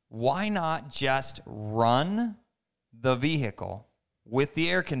 Why not just run the vehicle with the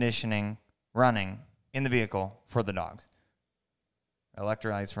air conditioning running in the vehicle for the dogs?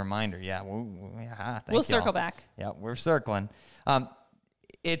 Electrolytes reminder. Yeah, we'll circle back. Yeah, we're circling.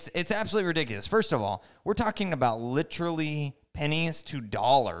 It's absolutely ridiculous. First of all, we're talking about literally pennies to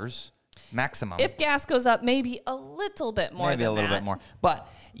dollars maximum. If gas goes up, maybe a little bit more. Maybe a little bit more. But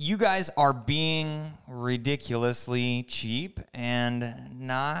you guys are being ridiculously cheap and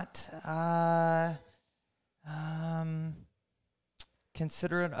not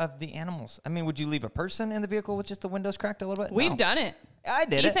considerate of the animals. I mean, would you leave a person in the vehicle with just the windows cracked a little bit? We've done it. I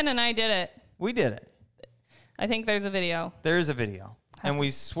did it. Ethan and I did it. We did it. I think there's a video. There is a video. And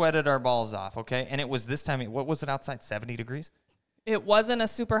we sweated our balls off, okay? And it was this time, what was it outside, 70 degrees? It wasn't a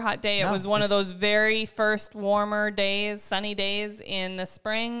super hot day. It was one of those very first warmer days, sunny days in the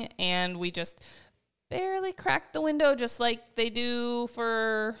spring, and we just barely cracked the window just like they do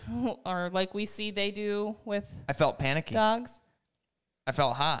or like we see they do with I felt panicky. Dogs. I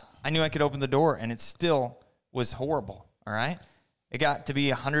felt hot. I knew I could open the door, and it still was horrible, all right? It got to be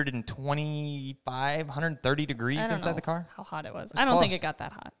 125, 130 degrees inside the car. How hot it was. I don't think it got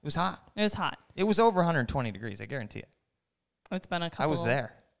that hot. It was hot. It was hot. It was over 120 degrees, I guarantee it. It's been a couple I was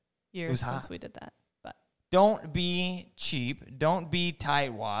there. Years since we did that. But don't be cheap. Don't be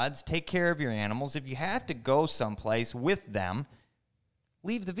tightwads. Take care of your animals. If you have to go someplace with them,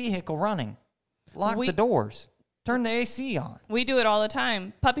 leave the vehicle running. Lock the doors. Turn the AC on. We do it all the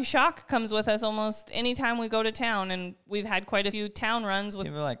time. Puppy Shock comes with us almost anytime we go to town, and we've had quite a few town runs with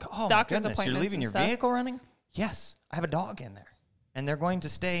doctor's appointments. You're leaving your vehicle running? Yes, I have a dog in there, and they're going to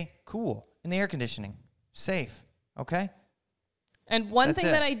stay cool in the air conditioning, safe, okay? And one thing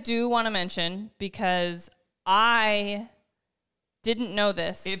that I do want to mention, because I didn't know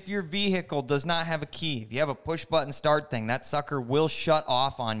this. If your vehicle does not have a key, if you have a push-button start thing, that sucker will shut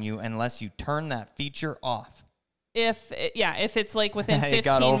off on you unless you turn that feature off. If it's like within 15 minutes. It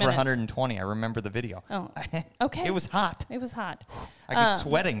got over 120. I remember the video. Oh, okay. It was hot. It was hot. I was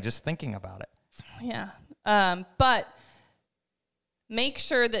sweating just thinking about it. Yeah. But make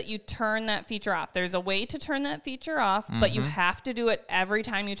sure that you turn that feature off. There's a way to turn that feature off, but you have to do it every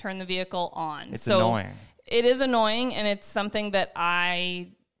time you turn the vehicle on. It's annoying. It is annoying, and it's something that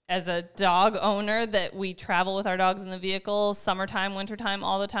as a dog owner, that we travel with our dogs in the vehicle, summertime, wintertime,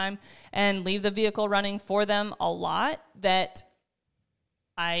 all the time, and leave the vehicle running for them a lot, that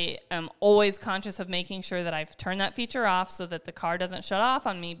I am always conscious of making sure that I've turned that feature off so that the car doesn't shut off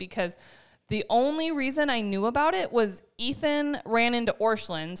on me, because the only reason I knew about it was Ethan ran into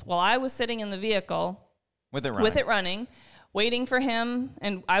Orschland's while I was sitting in the vehicle with it running, waiting for him,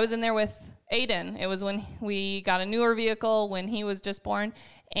 and I was in there with Aiden. It was when we got a newer vehicle when he was just born,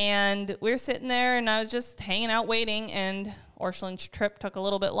 and we were sitting there, and I was just hanging out waiting, and Orschland's trip took a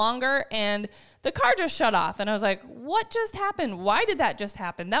little bit longer, and the car just shut off, and I was like, what just happened? Why did that just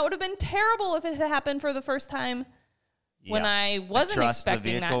happen? That would have been terrible if it had happened for the first time when I wasn't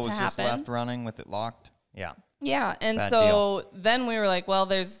expecting that to happen. The vehicle was just left running with it locked. Yeah. Yeah, and so then we were like, well,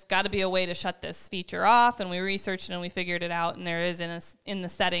 there's got to be a way to shut this feature off, and we researched it and we figured it out, and there is in the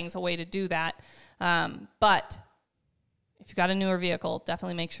settings a way to do that. But if you've got a newer vehicle,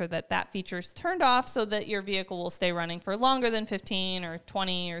 definitely make sure that that feature is turned off so that your vehicle will stay running for longer than 15 or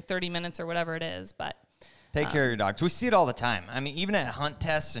 20 or 30 minutes or whatever it is. But take care of your dogs. We see it all the time. I mean, even at hunt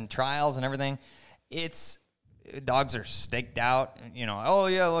tests and trials and everything, dogs are staked out, oh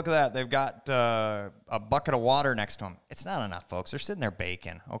yeah, look at that. They've got a bucket of water next to them. It's not enough, folks. They're sitting there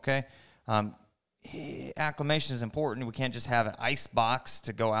baking, okay? Acclimation is important. We can't just have an ice box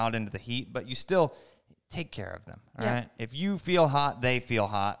to go out into the heat, but you still take care of them, all right? If you feel hot, they feel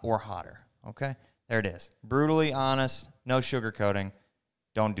hot or hotter, okay? There it is. Brutally honest, no sugarcoating.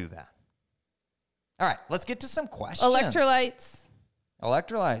 Don't do that. All right, let's get to some questions. Electrolytes.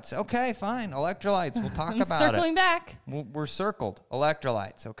 Okay, fine. Electrolytes. We'll talk about it. Circling back. We're circled.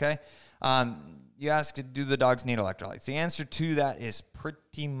 Electrolytes, okay? You asked, do the dogs need electrolytes? The answer to that is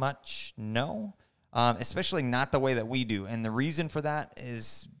pretty much no, especially not the way that we do. And the reason for that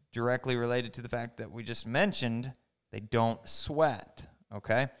is directly related to the fact that we just mentioned they don't sweat,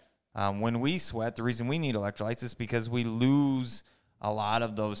 okay? When we sweat, the reason we need electrolytes is because we lose a lot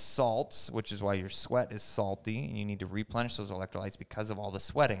of those salts, which is why your sweat is salty, and you need to replenish those electrolytes because of all the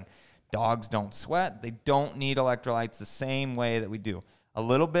sweating. Dogs don't sweat. They don't need electrolytes the same way that we do. A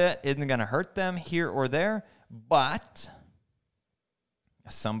little bit isn't going to hurt them here or there, but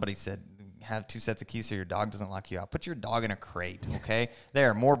somebody said, have 2 sets of keys so your dog doesn't lock you out. Put your dog in a crate, okay?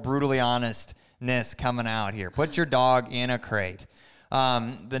 There, more brutally honestness coming out here. Put your dog in a crate.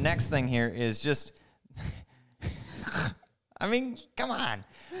 The next thing here is just, I mean, come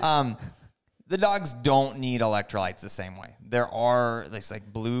on. The dogs don't need electrolytes the same way. There's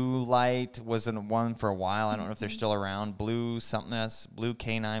like Blue Light wasn't one for a while. I don't know if they're still around. Blue something else, Blue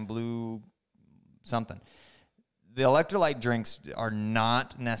Canine, Blue something. The electrolyte drinks are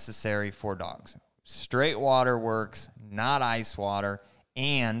not necessary for dogs. Straight water works, not ice water,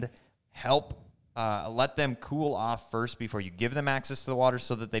 and help let them cool off first before you give them access to the water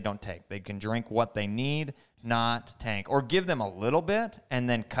so that they don't tank. They can drink what they need, not tank. Or give them a little bit and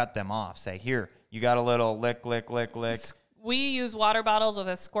then cut them off. Say, here, you got a little lick. We use water bottles with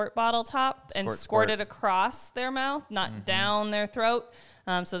a squirt bottle top and squirt it across their mouth, not down their throat,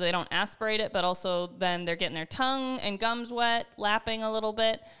 so they don't aspirate it, but also then they're getting their tongue and gums wet, lapping a little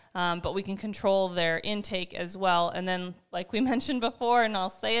bit, but we can control their intake as well. And then, like we mentioned before, and I'll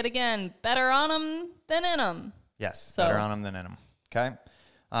say it again, better on them than in them. Yes, better on them than in them. Okay.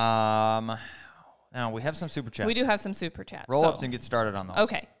 Now, we have some super chats. We do have some super chats. Roll up and get started on those.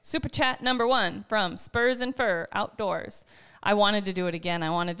 Okay. Super chat number 1 from Spurs and Fur Outdoors. I wanted to do it again. I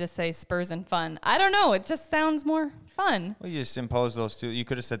wanted to say Spurs and Fun. I don't know. It just sounds more fun. Well, you just impose those two. You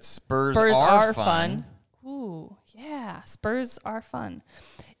could have said Spurs are fun. Ooh, yeah. Spurs are fun.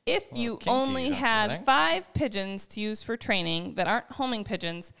 If you only had 5 pigeons to use for training that aren't homing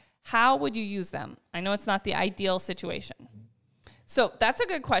pigeons, how would you use them? I know it's not the ideal situation. So that's a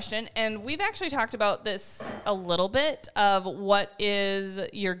good question, and we've actually talked about this a little bit of what is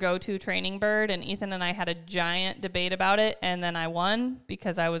your go-to training bird, and Ethan and I had a giant debate about it, and then I won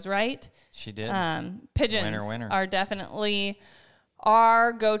because I was right. She did. Pigeons winner. are definitely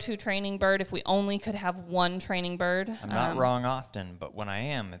our go-to training bird if we only could have one training bird. I'm not wrong often, but when I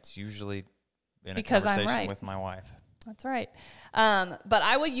am, it's usually in a because conversation I'm right. with my wife. That's right. But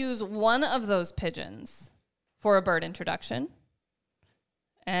I would use one of those pigeons for a bird introduction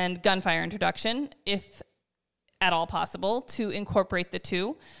and gunfire introduction, if at all possible, to incorporate the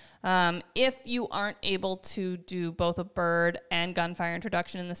two. If you aren't able to do both a bird and gunfire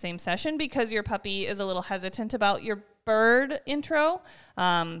introduction in the same session because your puppy is a little hesitant about your bird intro,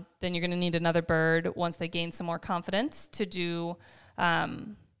 then you're going to need another bird once they gain some more confidence to do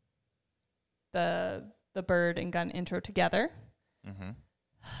the bird and gun intro together.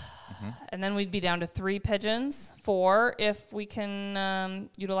 And then we'd be down to 3 pigeons, 4 if we can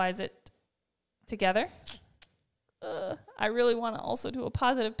utilize it together. I really want to also do a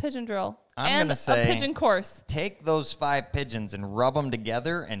positive pigeon drill and a pigeon course. Take those 5 pigeons and rub them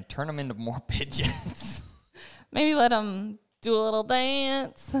together and turn them into more pigeons. Maybe let them do a little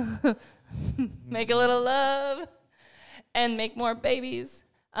dance, make a little love, and make more babies.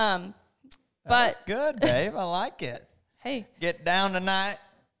 That's good, babe. I like it. Hey. Get down tonight.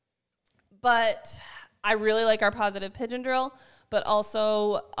 But I really like our positive pigeon drill, but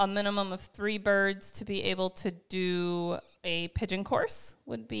also a minimum of 3 birds to be able to do a pigeon course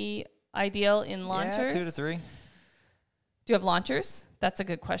would be ideal in launchers. Yeah, 2 to 3. Do you have launchers? That's a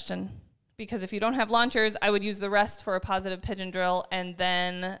good question. Because if you don't have launchers, I would use the rest for a positive pigeon drill, and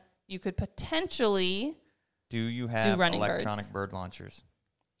then you could potentially do you have electronic birds. Bird launchers?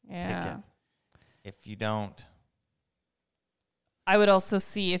 Yeah. If you don't, I would also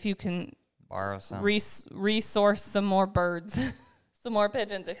see if you can borrow some. Resource some more birds, some more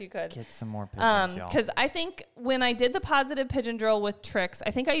pigeons if you could. Get some more pigeons, y'all. Because I think when I did the positive pigeon drill with tricks,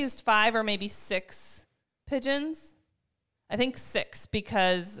 I think I used 5 or maybe 6 pigeons. I think 6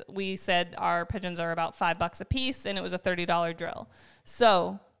 because we said our pigeons are about $5 a piece and it was a $30 drill.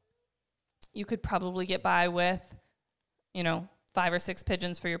 So you could probably get by with, 5 or 6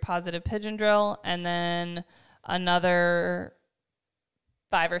 pigeons for your positive pigeon drill and then another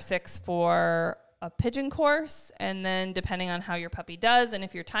 5 or 6 for a pigeon course. And then depending on how your puppy does and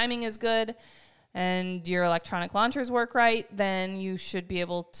if your timing is good and your electronic launchers work right, then you should be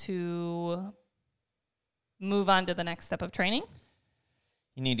able to move on to the next step of training.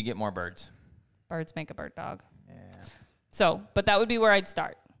 You need to get more birds. Birds make a bird dog. Yeah. So, but that would be where I'd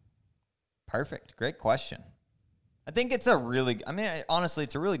start. Perfect. Great question. I think it's honestly,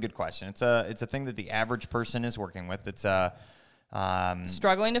 it's a really good question. It's a thing that the average person is working with. It's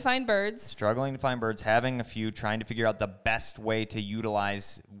struggling to find birds. Having a few, trying to figure out the best way to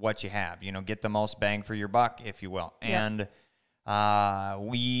utilize what you have. Get the most bang for your buck, if you will. Yep. And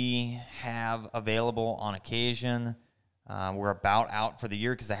we have available on occasion We're about out for the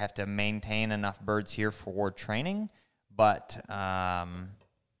year because I have to maintain enough birds here for training. But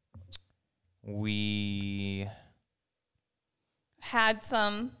we had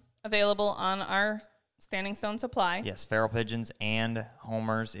some available on our Standing Stone supply. Yes, feral pigeons and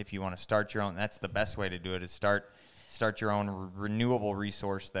homers. If you want to start your own, that's the best way to do it, is start your own renewable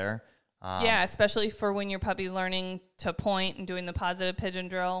resource there. Yeah, especially for when your puppy's learning to point and doing the positive pigeon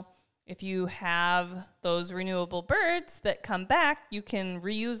drill. If you have those renewable birds that come back, you can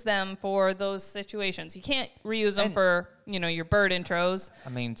reuse them for those situations. You can't reuse them for, your bird intros. I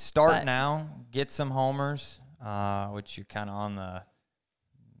mean, start now, get some homers, which you're kind of on the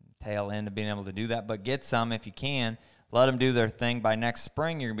tail end of being able to do that, but get some if you can. Let them do their thing. By next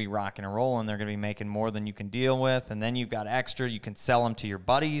spring, you're going to be rocking and rolling. They're going to be making more than you can deal with, and then you've got extra. You can sell them to your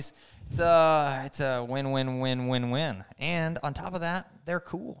buddies. It's a win-win-win-win-win. And on top of that, they're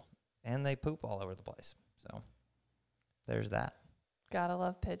cool, and they poop all over the place. So there's that. Gotta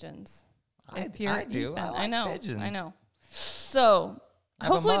love pigeons. I do. I like pigeons. I know. So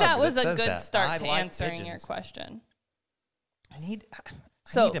hopefully that was a good start to answering your question. I need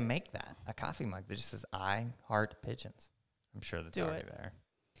to make that a coffee mug that just says "I heart pigeons." I'm sure that's already there.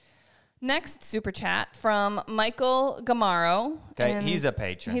 Next super chat from Michael Gamaro. Okay, he's a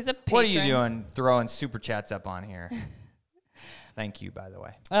patron. He's a patron. What are you doing throwing super chats up on here? Thank you, by the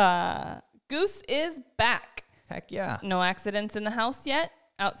way. Goose is back. Heck yeah. No accidents in the house yet.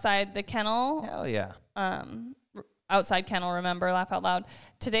 Outside the kennel. Hell yeah. Outside kennel, remember, laugh out loud.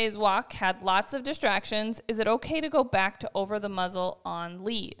 Today's walk had lots of distractions. Is it okay to go back to over the muzzle on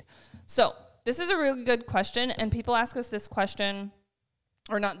lead? So this is a really good question, and people ask us this question,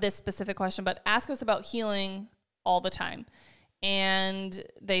 or not this specific question, but ask us about healing all the time. And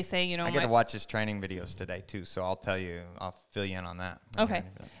they say, I get to watch his training videos today too, so I'll fill you in on that. Okay.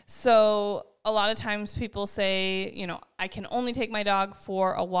 So a lot of times people say, I can only take my dog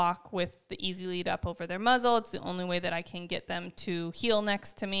for a walk with the easy lead up over their muzzle. It's the only way that I can get them to heel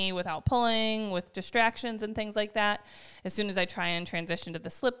next to me without pulling, with distractions and things like that. As soon as I try and transition to the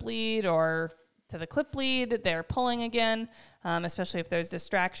slip lead or to the clip lead, they're pulling again, especially if there's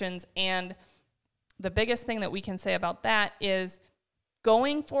distractions. And the biggest thing that we can say about that is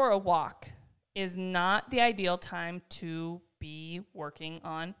going for a walk is not the ideal time to be working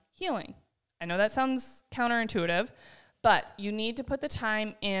on healing. I know that sounds counterintuitive, but you need to put the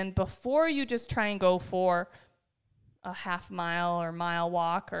time in before you just try and go for a half mile or mile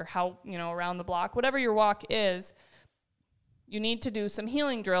walk or around the block, whatever your walk is. You need to do some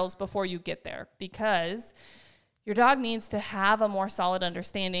healing drills before you get there, because your dog needs to have a more solid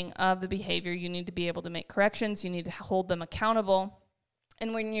understanding of the behavior. You need to be able to make corrections. You need to hold them accountable.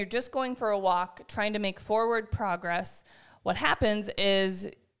 And when you're just going for a walk, trying to make forward progress, what happens is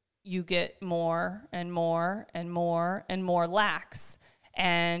you get more and more and more and more lax.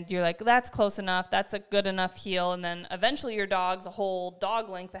 And you're like, that's close enough. That's a good enough heel. And then eventually your dog's a whole dog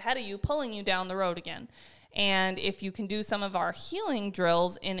length ahead of you, pulling you down the road again. And if you can do some of our healing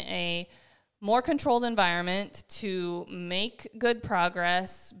drills in a more controlled environment to make good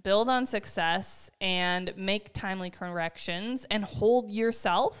progress, build on success, and make timely corrections and hold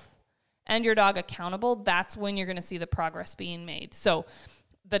yourself and your dog accountable, that's when you're going to see the progress being made. So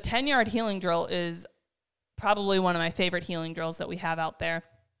the 10-yard healing drill is probably one of my favorite healing drills that we have out there,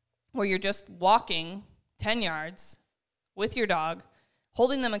 where you're just walking 10 yards with your dog,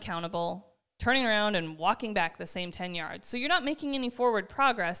 holding them accountable, turning around and walking back the same 10 yards. So you're not making any forward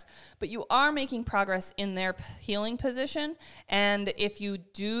progress, but you are making progress in their healing position. And if you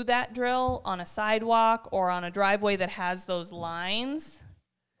do that drill on a sidewalk or on a driveway that has those lines.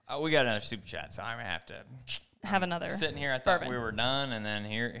 We got another super chat, so I'm going to have to have another. Sitting here, I thought we were done, and then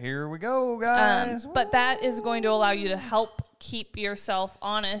here we go, guys. But that is going to allow you to help keep yourself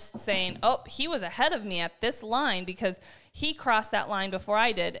honest, saying, oh, he was ahead of me at this line because he crossed that line before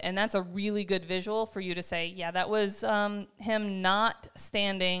I did. And that's a really good visual for you to say, yeah, that was him not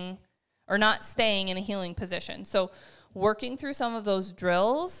standing or not staying in a healing position. So working through some of those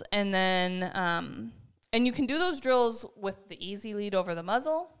drills, and then, and you can do those drills with the easy lead over the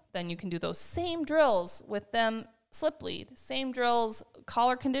muzzle. Then you can do those same drills with them slip lead, same drills,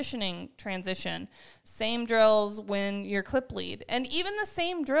 collar conditioning transition, same drills when you're clip lead, and even the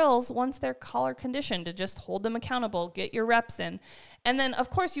same drills once they're collar conditioned to just hold them accountable, get your reps in. And then, of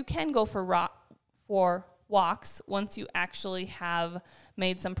course, you can go for walks once you actually have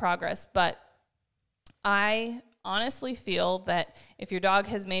made some progress. But I honestly feel that if your dog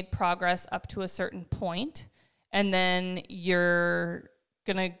has made progress up to a certain point, and then you're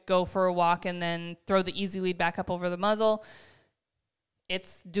going to go for a walk and then throw the easy lead back up over the muzzle,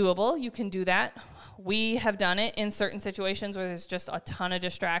 it's doable. You can do that. We have done it in certain situations where there's just a ton of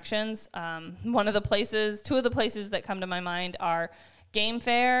distractions. Two of the places that come to my mind are Game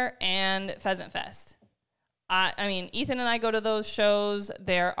Fair and Pheasant Fest. I mean, Ethan and I go to those shows.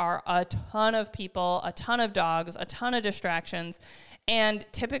 There are a ton of people, a ton of dogs, a ton of distractions. And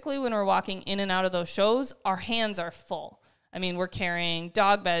typically when we're walking in and out of those shows, our hands are full. I mean, we're carrying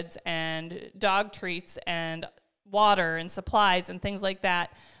dog beds and dog treats and water and supplies and things like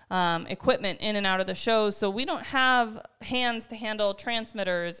that, equipment in and out of the shows. So we don't have hands to handle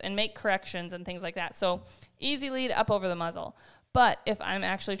transmitters and make corrections and things like that. So easy lead up over the muzzle. But if I'm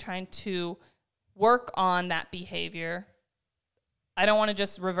actually trying to work on that behavior, I don't want to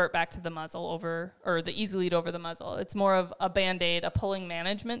just revert back to the muzzle over, or the easy lead over the muzzle. It's more of a Band-Aid, a pulling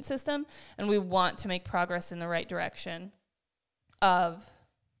management system, and we want to make progress in the right direction of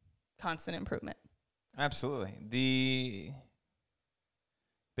constant improvement. Absolutely. The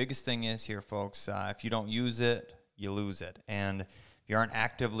biggest thing is here, folks, if you don't use it, you lose it. And if you aren't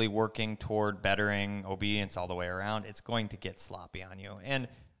actively working toward bettering obedience all the way around, it's going to get sloppy on you. And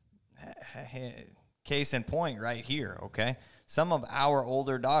case in point right here, okay? Some of our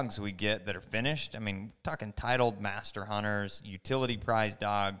older dogs we get that are finished, I mean, talking titled master hunters, utility prize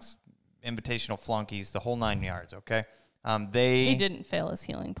dogs, invitational flunkies, the whole 9 yards, okay? He didn't fail his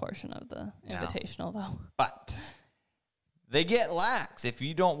healing portion of the invitational, though. But they get lax if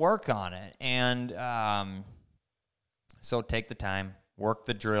you don't work on it. And so take the time, work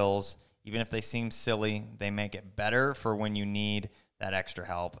the drills. Even if they seem silly, they make it better for when you need that extra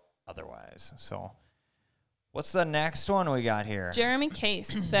help otherwise. So what's the next one we got here? Jeremy Case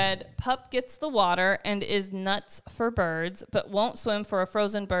said, pup gets the water and is nuts for birds, but won't swim for a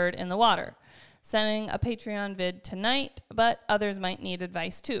frozen bird in the water. Sending a Patreon vid tonight, but others might need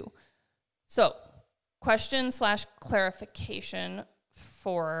advice too. So, question/clarification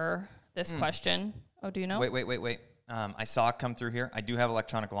for this question. Oh, do you know? Wait. I saw it come through here. I do have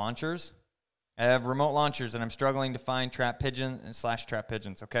electronic launchers. I have remote launchers, and I'm struggling to find trap pigeons,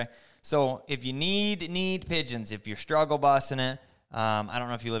 okay? So if you need pigeons, if you're struggle bussing it, I don't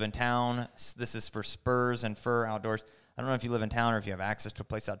know if you live in town. This is for spurs and fur outdoors. I don't know if you live in town or if you have access to a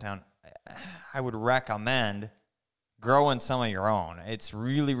place out of town. I would recommend growing some of your own. It's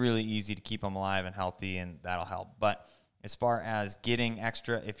really, really easy to keep them alive and healthy, and that'll help. But as far as getting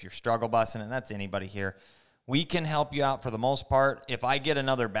extra, if you're struggle bussing, and that's anybody here, we can help you out for the most part. If I get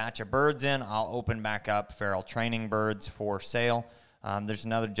another batch of birds in, I'll open back up feral training birds for sale. There's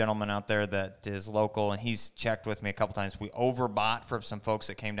another gentleman out there that is local, and he's checked with me a couple times. We overbought for some folks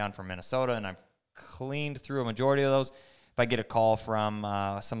that came down from Minnesota, and I've cleaned through a majority of those. If I get a call from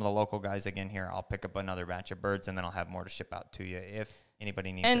some of the local guys again here, I'll pick up another batch of birds, and then I'll have more to ship out to you if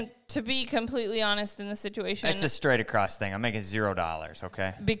anybody needs it. And to be completely honest in the situation, it's a straight across thing. I'm making $0,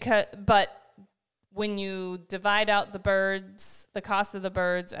 okay? But when you divide out the birds, the cost of the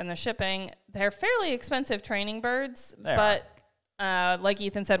birds and the shipping, they're fairly expensive training birds. Like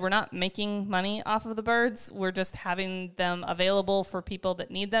Ethan said, we're not making money off of the birds. We're just having them available for people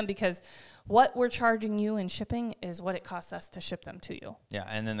that need them, because what we're charging you in shipping is what it costs us to ship them to you. Yeah,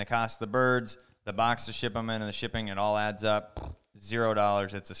 and then the cost of the birds, the box to ship them in, and the shipping, it all adds up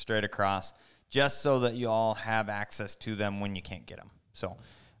 $0. It's a straight across, just so that you all have access to them when you can't get them. So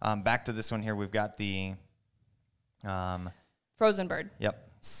back to this one here. We've got the frozen bird. Yep.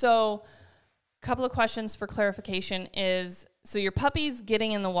 So a couple of questions for clarification is, so your puppy's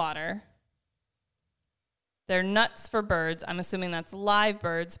getting in the water. They're nuts for birds. I'm assuming that's live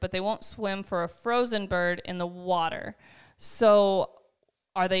birds, but they won't swim for a frozen bird in the water. So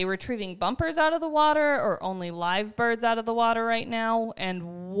are they retrieving bumpers out of the water or only live birds out of the water right now?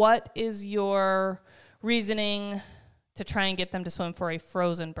 And what is your reasoning to try and get them to swim for a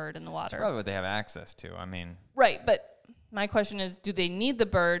frozen bird in the water? That's probably what they have access to. I mean, right, but my question is, do they need the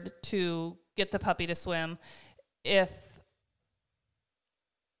bird to get the puppy to swim? If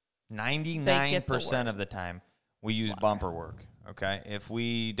 99% of the time we use bumper work, okay? If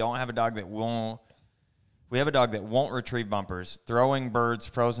we don't have a dog that won't, we have a dog that won't retrieve bumpers. Throwing birds,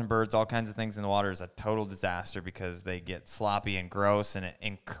 frozen birds, all kinds of things in the water is a total disaster because they get sloppy and gross, and it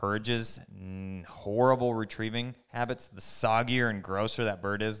encourages horrible retrieving habits. The soggier and grosser that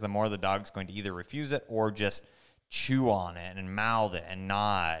bird is, the more the dog's going to either refuse it or just chew on it and mouth it and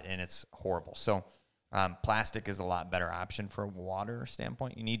gnaw it, and it's horrible. So plastic is a lot better option for a water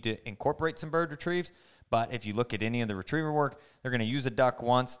standpoint. You need to incorporate some bird retrieves, but if you look at any of the retriever work, they're going to use a duck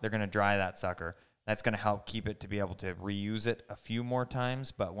once, they're going to dry that sucker. That's going to help keep it to be able to reuse it a few more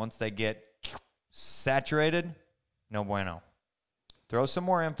times, but once they get saturated, no bueno. Throw some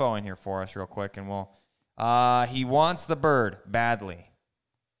more info in here for us real quick, and we'll... he wants the bird badly.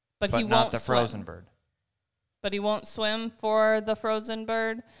 But he not won't the swim. frozen bird. But he won't swim for the frozen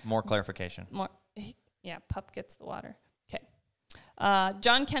bird. More clarification. Yeah, pup gets the water. Okay.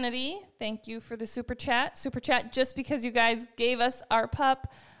 John Kennedy, thank you for the super chat. Super chat just because you guys gave us our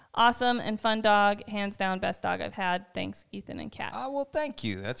pup. Awesome and fun dog. Hands down, best dog I've had. Thanks, Ethan and Kat. Well, thank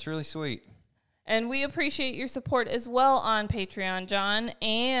you. That's really sweet. And we appreciate your support as well on Patreon, John.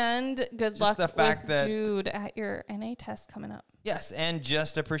 And good luck with Jude at your NA test coming up. Yes, and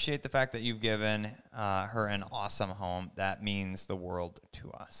just appreciate the fact that you've given her an awesome home. That means the world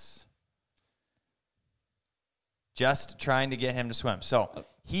to us. Just trying to get him to swim. So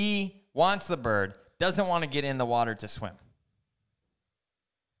he wants the bird, doesn't want to get in the water to swim.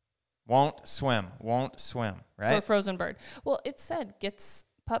 Won't swim, right? For a frozen bird. Well, it said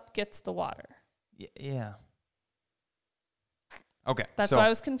pup gets the water. Yeah. Okay. That's why I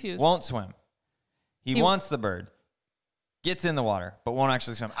was confused. Won't swim. He wants the bird. Gets in the water, but won't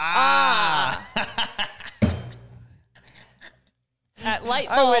actually swim. At light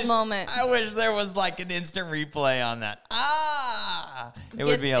bulb moment. I wish there was like an instant replay on that. It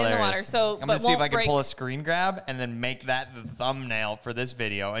would be hilarious. In the water, so, I'm going to see if I can pull a screen grab and then make that the thumbnail for this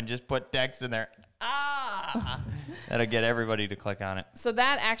video and just put text in there. That'll get everybody to click on it. So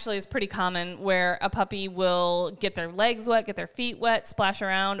that actually is pretty common where a puppy will get their legs wet, get their feet wet, splash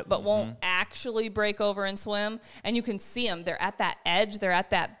around, but won't actually break over and swim. And you can see them. They're at that edge. They're at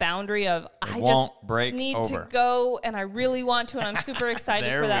that boundary of, I just need to go, and I really want to, and I'm super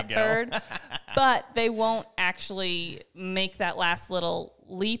excited for that bird. But they won't actually make that last little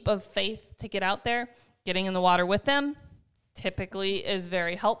leap of faith to get out there. Getting in the water with them typically is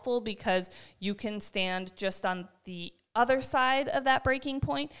very helpful because you can stand just on the other side of that breaking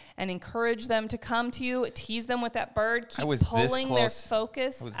point and encourage them to come to you, tease them with that bird, keep pulling their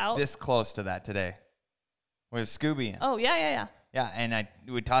focus out. I was this close to that today with Scooby in. Oh, yeah. Yeah, and I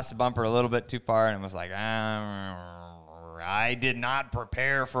would toss the bumper a little bit too far, and it was like, I did not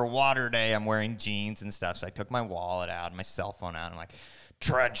prepare for water day. I'm wearing jeans and stuff, so I took my wallet out, my cell phone out, and I'm like,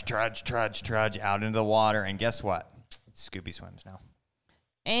 trudge out into the water, and guess what? Scooby swims now.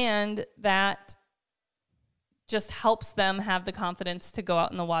 And that just helps them have the confidence to go out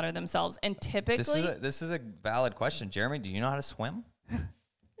in the water themselves. And typically... This is a valid question. Jeremy, do you know how to swim?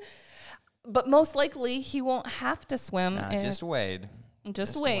 But most likely, he won't have to swim. Just wade.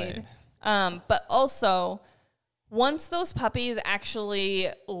 Just wade. But also, once those puppies actually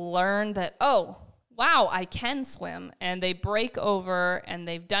learn that, oh, wow, I can swim, and they break over, and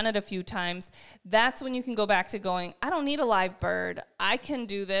they've done it a few times, that's when you can go back to going, I don't need a live bird. I can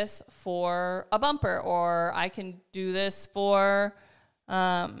do this for a bumper, or I can do this for,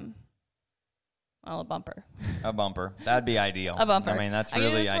 a bumper. A bumper. That'd be ideal. A bumper. I mean, that's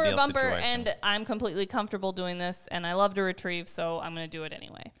really ideal for a bumper, situation. and I'm completely comfortable doing this, and I love to retrieve, so I'm going to do it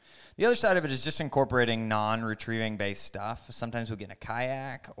anyway. The other side of it is just incorporating non-retrieving based stuff. Sometimes we'll get in a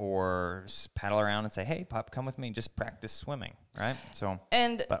kayak or paddle around and say, hey, pup, come with me and just practice swimming, right?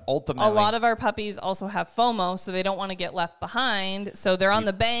 But ultimately, a lot of our puppies also have FOMO, so they don't want to get left behind. So they're on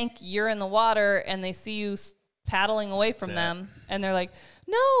the bank, you're in the water, and they see you paddling away from them, and they're like,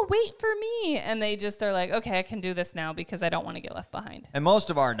 no, wait for me. And they just are like, okay, I can do this now because I don't want to get left behind. And most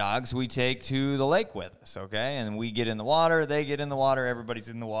of our dogs we take to the lake with us, okay? And we get in the water, they get in the water, everybody's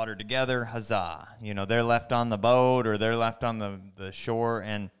in the water together, huzzah. You know, they're left on the boat or they're left on the shore,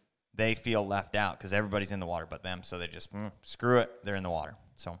 and they feel left out because everybody's in the water but them, so they just, screw it, they're in the water.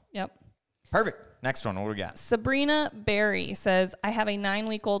 So, yep. Perfect. Next one, what do we got? Sabrina Berry says, I have a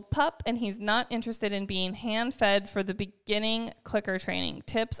 9-week-old pup, and he's not interested in being hand-fed for the beginning clicker training.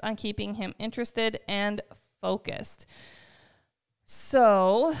 Tips on keeping him interested and focused.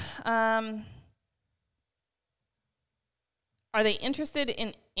 So, are they interested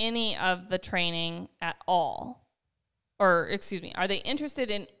in any of the training at all? Or, excuse me, are they interested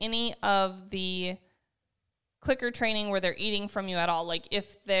in any of the clicker training where they're eating from you at all? Like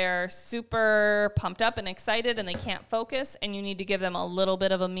if they're super pumped up and excited and they can't focus and you need to give them a little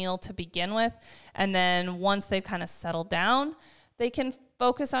bit of a meal to begin with, and then once they've kind of settled down, they can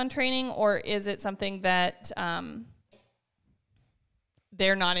focus on training? Or is it something that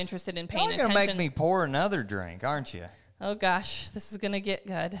they're not interested in paying attention? You're going to make me pour another drink, aren't you? Oh gosh, this is going to get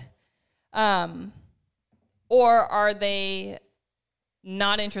good. Or are they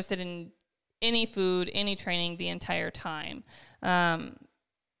not interested in any food, any training the entire time? 9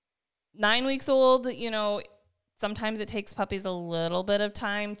 weeks old, you know, sometimes it takes puppies a little bit of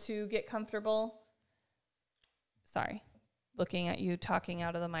time to get comfortable. Sorry, looking at you talking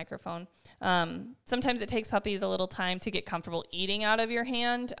out of the microphone. Sometimes it takes puppies a little time to get comfortable eating out of your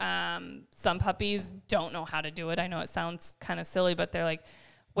hand. Some puppies don't know how to do it. I know it sounds kind of silly, but they're like,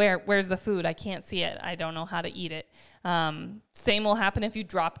 where's the food? I can't see it. I don't know how to eat it. Same will happen if you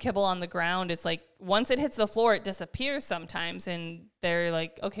drop kibble on the ground. It's like once it hits the floor, it disappears sometimes, and they're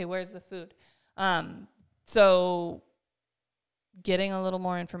like, okay, where's the food? So getting a little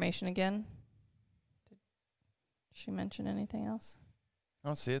more information again. Did she mention anything else? I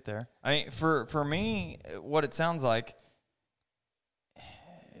don't see it there. I mean, for me, what it sounds like,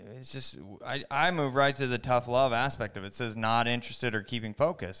 it's just, I move right to the tough love aspect of it. It says not interested or keeping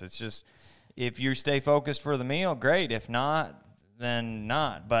focus. It's just, if you stay focused for the meal, great. If not, then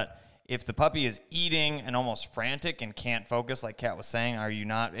not. But if the puppy is eating and almost frantic and can't focus, like Kat was saying, are you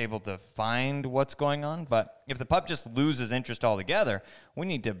not able to find what's going on? But if the pup just loses interest altogether, we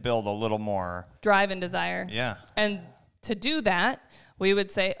need to build a little more drive and desire. Yeah. And to do that, we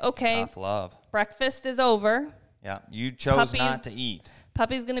would say, okay, tough love. Breakfast is over. Yeah, you chose not to eat.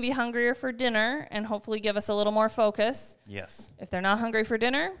 Puppy's going to be hungrier for dinner and hopefully give us a little more focus. Yes. If they're not hungry for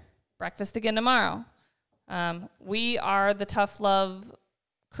dinner, breakfast again tomorrow. We are the tough love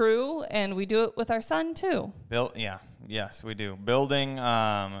crew, and we do it with our son too. Yes, we do. Building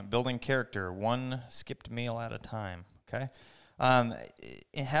character, one skipped meal at a time. Okay.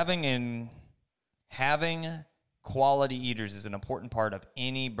 Having quality eaters is an important part of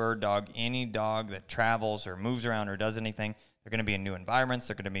any bird dog, any dog that travels or moves around or does anything. They're going to be in new environments.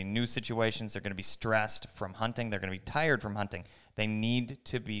 They're going to be in new situations. They're going to be stressed from hunting. They're going to be tired from hunting. They need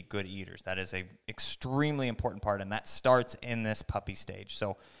to be good eaters. That is a extremely important part, and that starts in this puppy stage.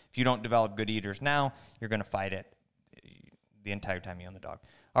 So if you don't develop good eaters now, you're going to fight it the entire time you own the dog.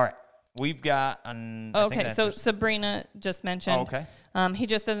 All right. We've got so Sabrina just mentioned. Oh, okay. He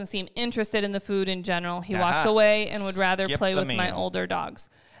just doesn't seem interested in the food in general. He walks away and would rather play with my older dogs.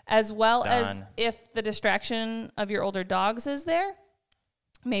 As well as if the distraction of your older dogs is there,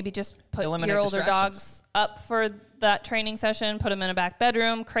 maybe just put your older dogs up for that training session, put them in a back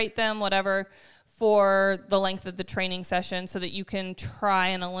bedroom, crate them, whatever, for the length of the training session so that you can try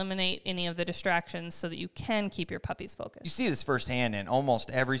and eliminate any of the distractions so that you can keep your puppies focused. You see this firsthand in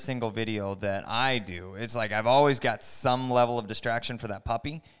almost every single video that I do. It's like I've always got some level of distraction for that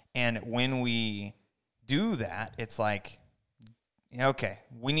puppy. And when we do that, it's like, okay,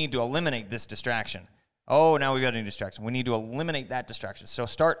 we need to eliminate this distraction. Oh, now we've got a new distraction. We need to eliminate that distraction. So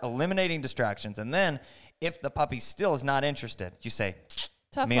start eliminating distractions. And then if the puppy still is not interested, you say,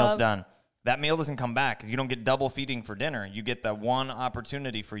 tough meal's love. Done. That meal doesn't come back. You don't get double feeding for dinner. You get the one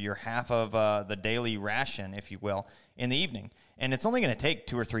opportunity for your half of the daily ration, if you will, in the evening. And it's only going to take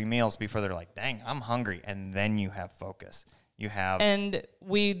 2 or 3 meals before they're like, dang, I'm hungry. And then you have focus. And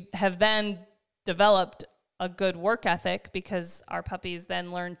we have then developed a good work ethic because our puppies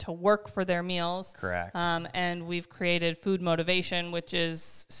then learn to work for their meals. Correct. And we've created food motivation, which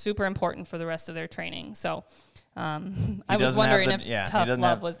is super important for the rest of their training. So I was wondering if tough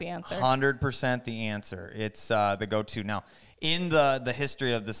love was the answer. 100% the answer. It's the go-to. Now, in the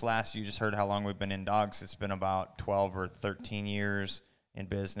history of this you just heard how long we've been in dogs. It's been about 12 or 13 years in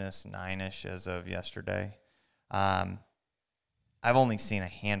business, 9-ish as of yesterday. I've only seen a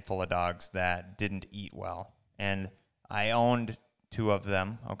handful of dogs that didn't eat well, and I owned 2 of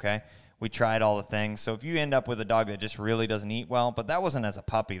them, okay? We tried all the things. So if you end up with a dog that just really doesn't eat well, but that wasn't as a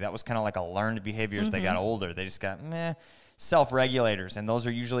puppy. That was kind of like a learned behavior as they got older. They just got self-regulators, and those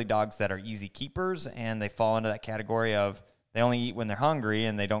are usually dogs that are easy keepers, and they fall into that category of they only eat when they're hungry,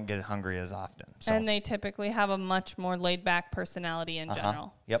 and they don't get hungry as often. So. And they typically have a much more laid-back personality in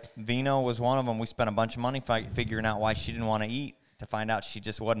general. Yep. Vino was one of them. We spent a bunch of money figuring out why she didn't want to eat, to find out she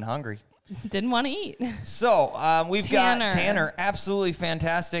just wasn't hungry. Didn't want to eat. So we've got Tanner. Absolutely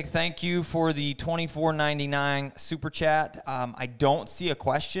fantastic. Thank you for the $24.99 super chat. I don't see a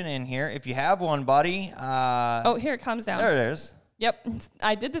question in here. If you have one, buddy. Here it comes down. There it is. Yep.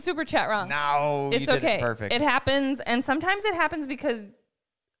 I did the super chat wrong. No, it's you did okay. It perfect. It happens, and sometimes it happens because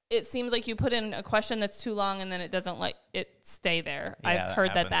it seems like you put in a question that's too long and then it doesn't let it stay there. Yeah, I've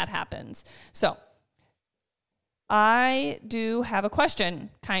heard that happens. So I do have a question,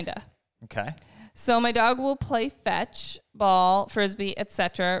 kind of. Okay. So my dog will play fetch, ball, frisbee,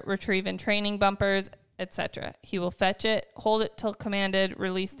 etc., retrieve and training bumpers, etc. He will fetch it, hold it till commanded,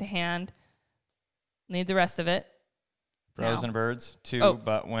 release to hand. Need the rest of it. Frozen birds, too,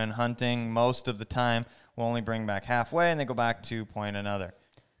 but when hunting, most of the time, we'll only bring back halfway and they go back to point another.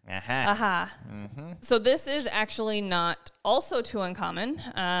 So this is actually not also too uncommon.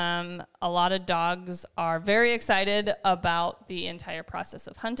 A lot of dogs are very excited about the entire process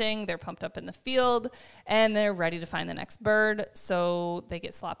of hunting. They're pumped up in the field and they're ready to find the next bird. So they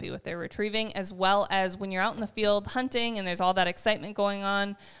get sloppy with their retrieving, as well as when you're out in the field hunting and there's all that excitement going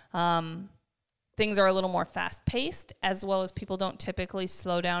on. things are a little more fast paced, as well as people don't typically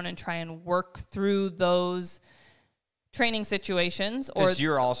slow down and try and work through those training situations or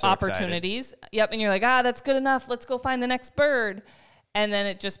you're also opportunities. Excited. Yep. And you're like, that's good enough. Let's go find the next bird. And then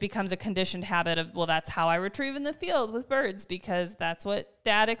it just becomes a conditioned habit of, well, that's how I retrieve in the field with birds because that's what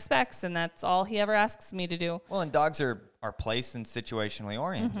Dad expects and that's all he ever asks me to do. Well, and dogs are placed and situationally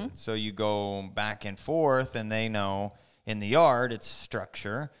oriented. So you go back and forth and they know in the yard it's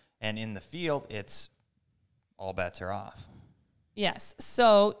structure and in the field it's all bets are off. Yes.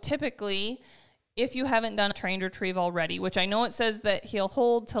 So typically, if you haven't done a trained retrieve already, which I know it says that he'll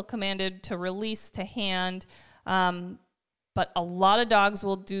hold till commanded to release to hand, but a lot of dogs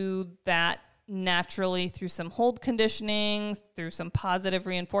will do that naturally through some hold conditioning, through some positive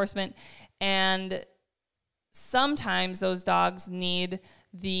reinforcement. And sometimes those dogs need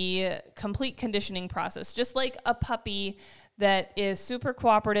the complete conditioning process. Just like a puppy that is super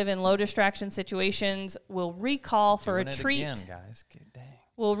cooperative in low distraction situations will recall for a treat. Again, guys. Dang.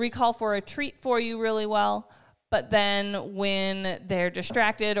 Will recall for a treat for you really well. But then when they're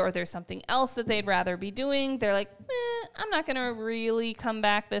distracted or there's something else that they'd rather be doing, they're like, I'm not going to really come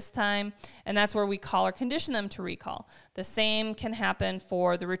back this time. And that's where we call or condition them to recall. The same can happen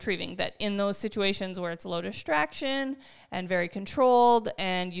for the retrieving, that in those situations where it's low distraction and very controlled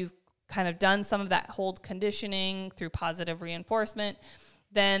and you've kind of done some of that hold conditioning through positive reinforcement,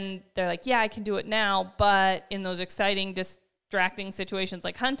 then they're like, yeah, I can do it now. But in those exciting, distracting situations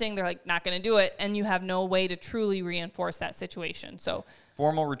like hunting, they're like not going to do it, and you have no way to truly reinforce that situation. So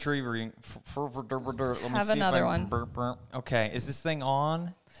formal retrieving. Let me have see another if one. Okay, is this thing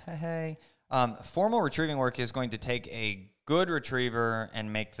on? Hey. Formal retrieving work is going to take a good retriever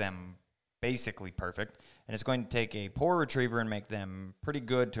and make them basically perfect, and it's going to take a poor retriever and make them pretty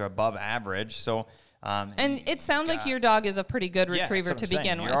good to above average. So and it sounds like your dog is a pretty good retriever to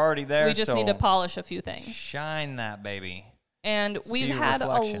begin with. You're already there. We just need to polish a few things. Shine that baby. And we've had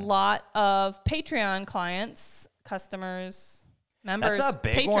a lot of Patreon clients, customers, members. That's a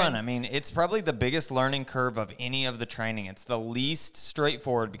big patrons. one. I mean, it's probably the biggest learning curve of any of the training. It's the least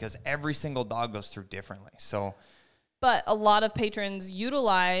straightforward because every single dog goes through differently. But a lot of patrons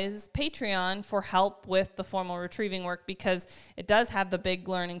utilize Patreon for help with the formal retrieving work because it does have the big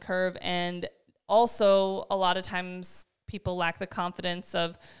learning curve. And also, a lot of times people lack the confidence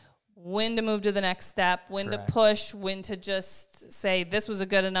of when to move to the next step, when Correct. to push, when to just say this was a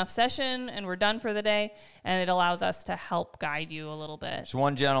good enough session and we're done for the day. And it allows us to help guide you a little bit. There's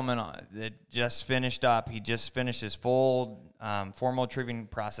one gentleman that just finished up. He just finished his full formal retrieving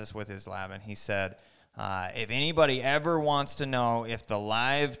process with his lab, and he said, if anybody ever wants to know if the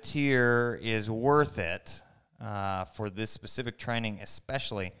live tier is worth it for this specific training,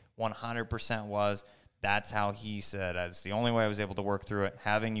 especially 100% was. That's how he said, that's the only way I was able to work through it,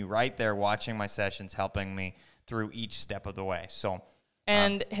 having you right there watching my sessions, helping me through each step of the way. So,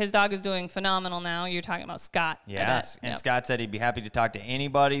 and his dog is doing phenomenal now. You're talking about Scott. Yes, and Scott said he'd be happy to talk to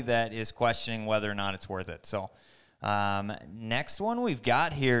anybody that is questioning whether or not it's worth it. So next one we've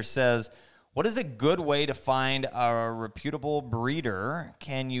got here says, what is a good way to find a reputable breeder?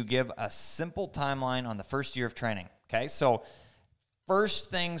 Can you give a simple timeline on the first year of training? Okay, so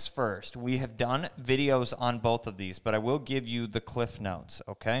first things first, we have done videos on both of these, but I will give you the cliff notes,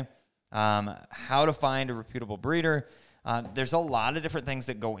 okay? How to find a reputable breeder. There's a lot of different things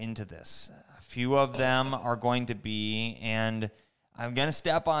that go into this. A few of them are going to be, and I'm going to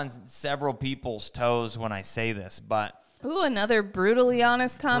step on several people's toes when I say this, but ooh, another brutally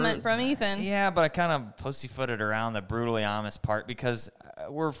honest comment from Ethan. Yeah, but I kind of pussyfooted around the brutally honest part because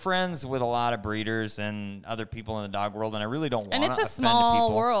we're friends with a lot of breeders and other people in the dog world, and I really don't want to offend people. And it's a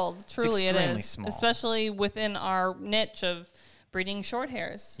small world. Truly it is. Small. Especially within our niche of breeding short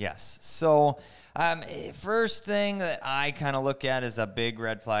hairs. Yes. So first thing that I kind of look at as a big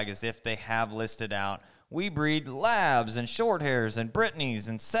red flag is if they have listed out, we breed labs and short hairs and Brittany's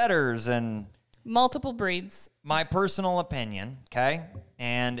and setters and multiple breeds. My personal opinion, okay?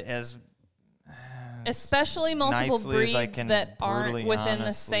 And especially multiple breeds that aren't within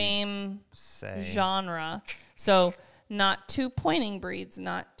the same say. Genre. So not two pointing breeds,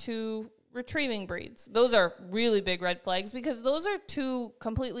 not two retrieving breeds. Those are really big red flags because those are two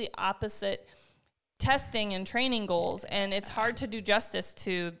completely opposite testing and training goals, and it's hard to do justice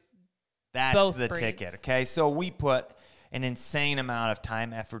to both breeds. Ticket, okay? So we put an insane amount of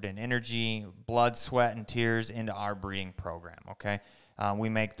time, effort, and energy, blood, sweat, and tears into our breeding program, okay? We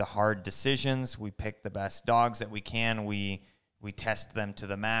make the hard decisions. We pick the best dogs that we can. We test them to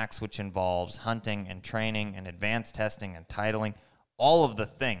the max, which involves hunting and training and advanced testing and titling, all of the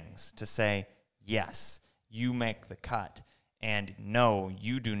things to say, yes, you make the cut. And no,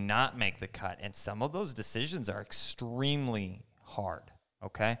 you do not make the cut. And some of those decisions are extremely hard,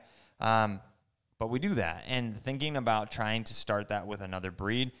 okay? But we do that. And thinking about trying to start that with another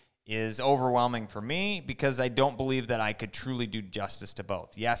breed is overwhelming for me because I don't believe that I could truly do justice to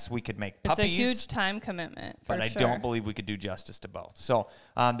both. Yes, we could make puppies. It's a huge time commitment, but I don't believe we could do justice to both. So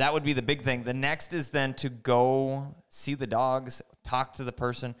that would be the big thing. The next is then to go see the dogs, talk to the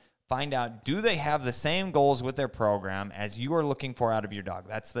person, find out, do they have the same goals with their program as you are looking for out of your dog?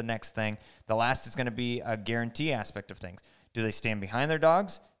 That's the next thing. The last is going to be a guarantee aspect of things. Do they stand behind their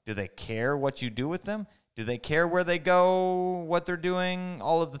dogs? Do they care what you do with them? Do they care where they go, what they're doing,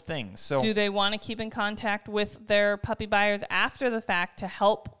 all of the things? So, do they want to keep in contact with their puppy buyers after the fact to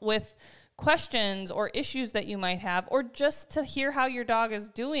help with questions or issues that you might have, or just to hear how your dog is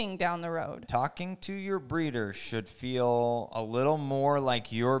doing down the road? Talking to your breeder should feel a little more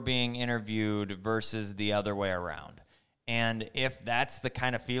like you're being interviewed versus the other way around. And if that's the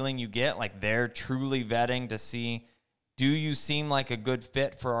kind of feeling you get, like they're truly vetting to see, do you seem like a good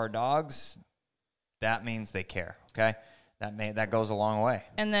fit for our dogs? That means they care, okay? That goes a long way.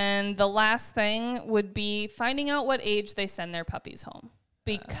 And then the last thing would be finding out what age they send their puppies home.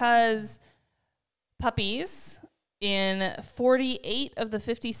 Because puppies, in 48 of the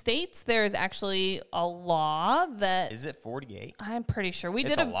 50 states, there is actually a law that... Is it 48? I'm pretty sure. We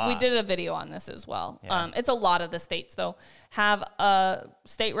It's did a lot. We did a video on this as well. Yeah. It's a lot of the states, though, have a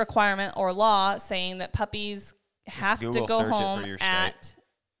state requirement or law saying that puppies have to Google go search it for home your state. at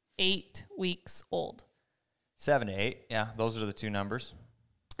 8 weeks old. 7 to 8. Yeah, those are the two numbers.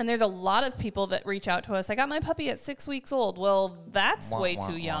 And there's a lot of people that reach out to us. I got my puppy at 6 weeks old. Well, that's way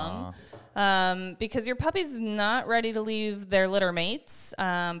too young. Because your puppy's not ready to leave their litter mates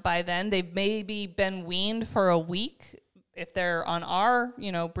by then. They've maybe been weaned for a week if they're on our,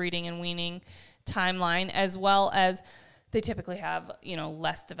 breeding and weaning timeline, as well as they typically have,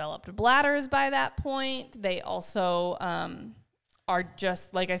 less developed bladders by that point. They also are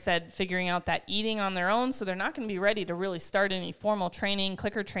just, like I said, figuring out that eating on their own. So they're not going to be ready to really start any formal training,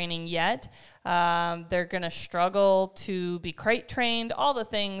 clicker training yet. They're going to struggle to be crate trained, all the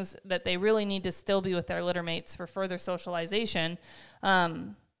things that they really need to still be with their litter mates for further socialization.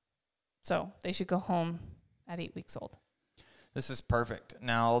 So they should go home at 8 weeks old. This is perfect.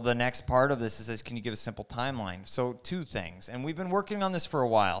 Now, the next part of this is, can you give a simple timeline? So 2 things. And we've been working on this for a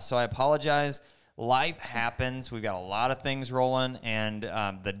while, so I apologize. Life happens. We've got a lot of things rolling, and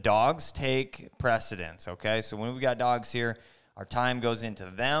the dogs take precedence, okay? So when we've got dogs here, our time goes into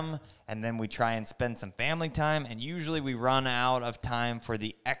them, and then we try and spend some family time, and usually we run out of time for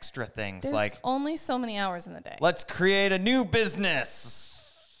the extra things. There's like only so many hours in the day. Let's create a new business.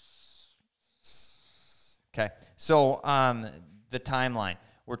 Okay, so the timeline.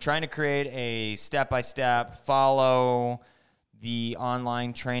 We're trying to create a step-by-step, follow the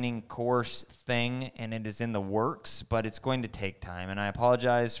online training course thing, and it is in the works, but it's going to take time. And I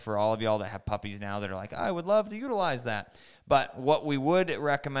apologize for all of y'all that have puppies now that are like, I would love to utilize that. But what we would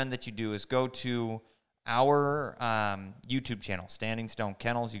recommend that you do is go to our YouTube channel, Standing Stone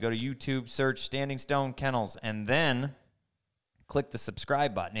Kennels. You go to YouTube, search Standing Stone Kennels, and then click the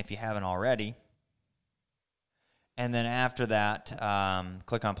subscribe button if you haven't already. And then after that,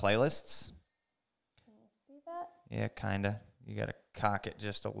 click on playlists. Can you see that? Yeah, kind of. You got to cock it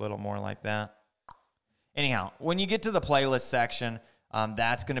just a little more like that. Anyhow, when you get to the playlist section,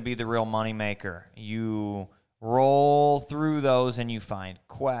 that's going to be the real money maker. You roll through those and you find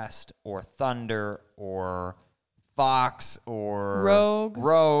Quest or Thunder or Fox or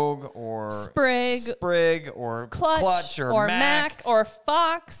Rogue or Sprig or Clutch or Mac or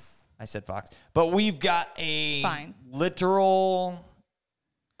Fox. I said Fox. But we've got a literal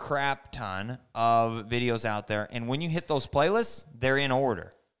crap ton of videos out there. And when you hit those playlists, they're in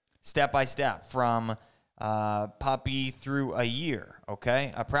order, step by step, from puppy through a year,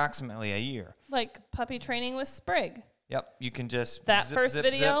 okay? Approximately a year. Like puppy training with Sprig. Yep, you can just That zip, first zip,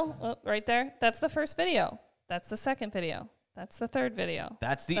 video, zip. oh, right there, that's the first video. That's the second video. That's the third video.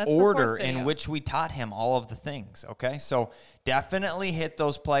 That's the the order fourth video. in which we taught him all of the things, okay? So definitely hit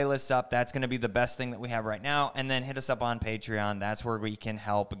those playlists up. That's going to be the best thing that we have right now. And then hit us up on Patreon. That's where we can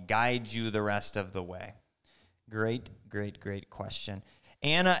help guide you the rest of the way. Great, great, great question.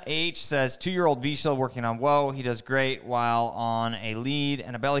 Anna H. says, 2-year-old Vishal working on whoa. He does great while on a lead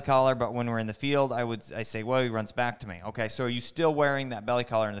and a belly collar, but when we're in the field, I say, whoa, he runs back to me. Okay, so are you still wearing that belly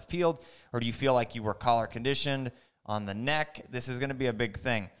collar in the field, or do you feel like you were collar conditioned on the neck? This is going to be a big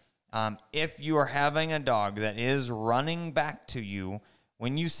thing. If you are having a dog that is running back to you,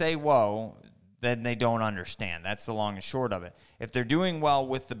 when you say whoa, then they don't understand. That's the long and short of it. If they're doing well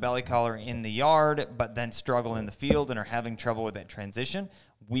with the belly collar in the yard, but then struggle in the field and are having trouble with that transition,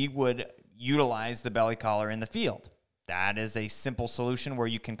 we would utilize the belly collar in the field. That is a simple solution where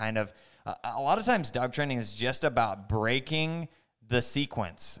you can kind of, a lot of times dog training is just about breaking the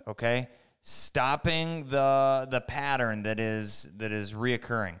sequence, okay? Stopping the pattern that is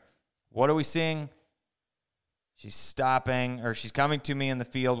reoccurring. What are we seeing? She's stopping, or she's coming to me in the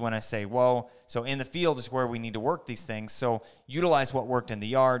field when I say, whoa. So in the field is where we need to work these things. So utilize what worked in the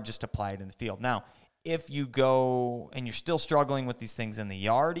yard, just apply it in the field. Now, if you go and you're still struggling with these things in the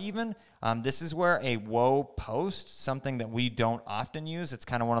yard even, this is where a YAWA post, something that we don't often use. It's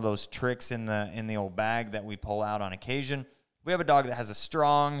kind of one of those tricks in the old bag that we pull out on occasion. We have a dog that has a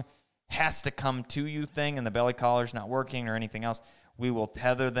strong, has to come to you thing and the belly collar's not working or anything else. We will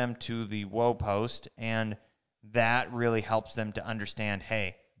tether them to the YAWA post, and that really helps them to understand,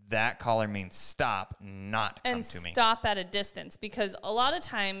 hey, that collar means stop, not come to me. And stop at a distance, because a lot of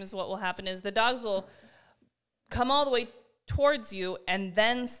times what will happen is the dogs will come all the way towards you and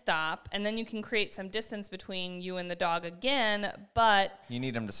then stop, and then you can create some distance between you and the dog again, but you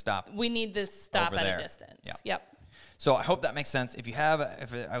need them to stop. We need to stop at a distance. Yep. So I hope that makes sense. If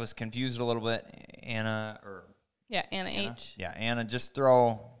I was confused a little bit, Anna Anna H. Yeah, Anna, just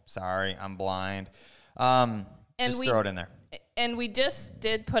sorry, I'm blind. Just throw it in there. And we just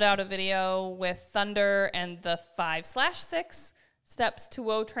did put out a video with Thunder and the 5/6 steps to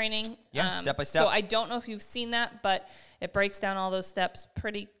YAWA training. Yeah, step by step. So I don't know if you've seen that, but it breaks down all those steps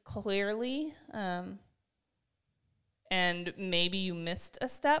pretty clearly. And maybe you missed a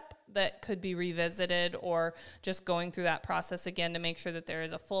step that could be revisited, or just going through that process again to make sure that there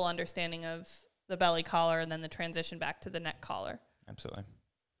is a full understanding of the belly collar and then the transition back to the neck collar. Absolutely.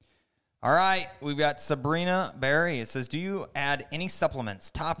 All right, we've got Sabrina Barry. It says, do you add any supplements,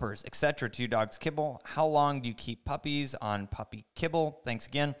 toppers, etc. to your dog's kibble? How long do you keep puppies on puppy kibble? Thanks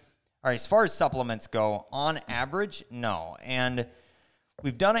again. All right, as far as supplements go, on average, no. And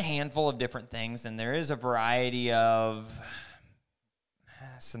we've done a handful of different things, and there is a variety of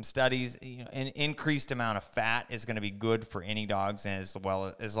some studies. An increased amount of fat is going to be good for any dogs, and as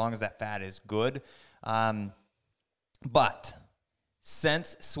long as that fat is good. But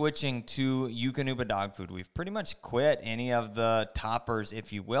since switching to Eukanuba dog food, we've pretty much quit any of the toppers,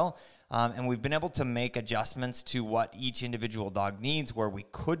 if you will, and we've been able to make adjustments to what each individual dog needs where we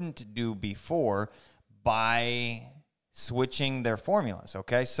couldn't do before by switching their formulas,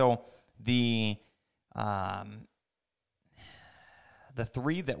 okay? So the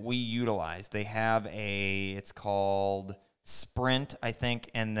three that we utilize, they have it's called Sprint, I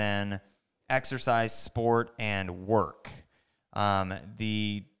think, and then Exercise, Sport, and Work.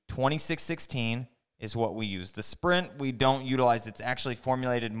 The 2616 is what we use. The Sprint we don't utilize. It's actually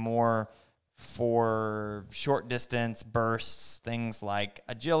formulated more for short distance bursts, things like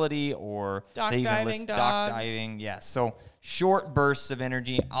agility or dock diving. Yes. So short bursts of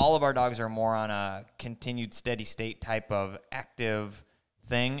energy. All of our dogs are more on a continued steady state type of active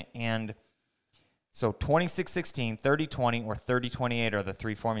thing. And so 2616, 3020, or 3028 are the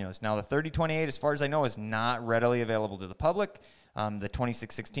three formulas. Now, the 3028, as far as I know, is not readily available to the public. The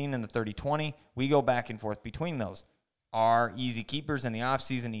 2616 and the 3020, we go back and forth between those. Our easy keepers in the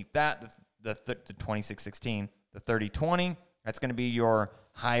off-season eat that, the 2616. The 3020, that's going to be your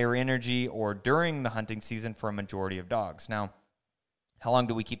higher energy or during the hunting season for a majority of dogs. Now, how long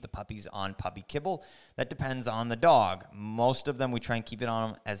do we keep the puppies on puppy kibble? That depends on the dog. Most of them, we try and keep it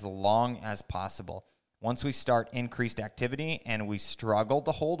on them as long as possible. Once we start increased activity and we struggle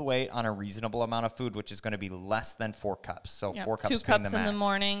to hold weight on a reasonable amount of food, which is going to be less than 4 cups. So 4 cups 2 cups in the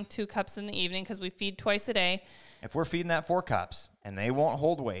morning, 2 cups in the evening, because we feed twice a day. If we're feeding that 4 cups and they won't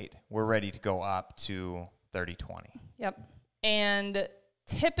hold weight, we're ready to go up to 30-20. Yep. And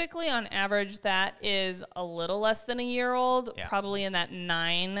typically, on average, that is a little less than a year old, probably in that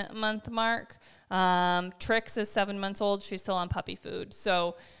 9-month mark. Trix is 7 months old. She's still on puppy food.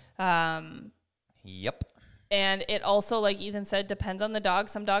 So, yep. And it also, like Ethan said, depends on the dog.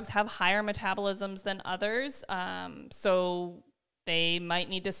 Some dogs have higher metabolisms than others. So they might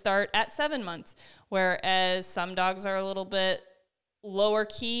need to start at 7 months, whereas some dogs are a little bit lower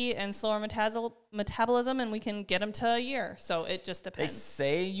key and slower metabolism, and we can get them to a year. So it just depends. They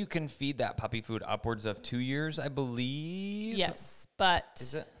say you can feed that puppy food upwards of 2 years, I believe. Yes, but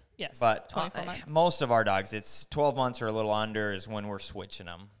is it? Yes, But 24 months. most of our dogs, it's 12 months or a little under is when we're switching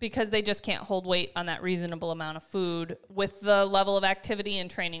them. Because they just can't hold weight on that reasonable amount of food with the level of activity and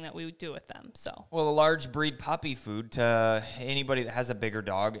training that we would do with them. So, well, a large breed puppy food, to anybody that has a bigger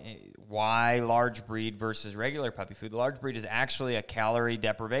dog, why large breed versus regular puppy food? The large breed is actually a calorie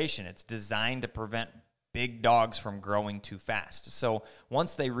deprivation. It's designed to prevent big dogs from growing too fast. So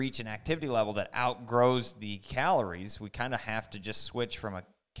once they reach an activity level that outgrows the calories, we kind of have to just switch from a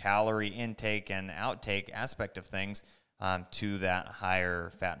calorie intake and outtake aspect of things to that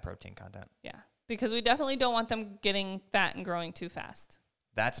higher fat and protein content. yeah, because we definitely don't want them getting fat and growing too fast.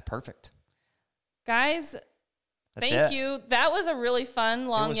 That's perfect. Guys, That's thank it. you. That was a really fun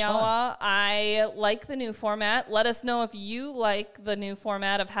long was YAWA. fun. I like the new format. Let us know if you like the new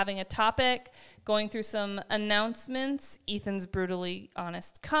format of having a topic, going through some announcements, Ethan's brutally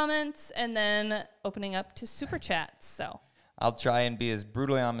honest comments, and then opening up to super chats. So I'll try and be as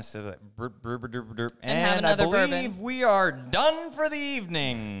brutally honest as And have and I another believe bourbon. we are done for the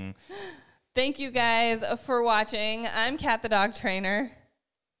evening. thank you guys for watching. I'm Kat the dog trainer.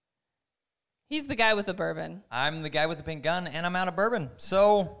 He's the guy with the bourbon. I'm the guy with the pink gun, and I'm out of bourbon,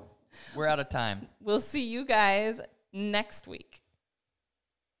 so we're out of time. We'll see you guys next week.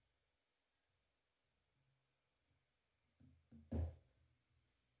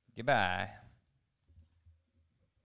 Goodbye.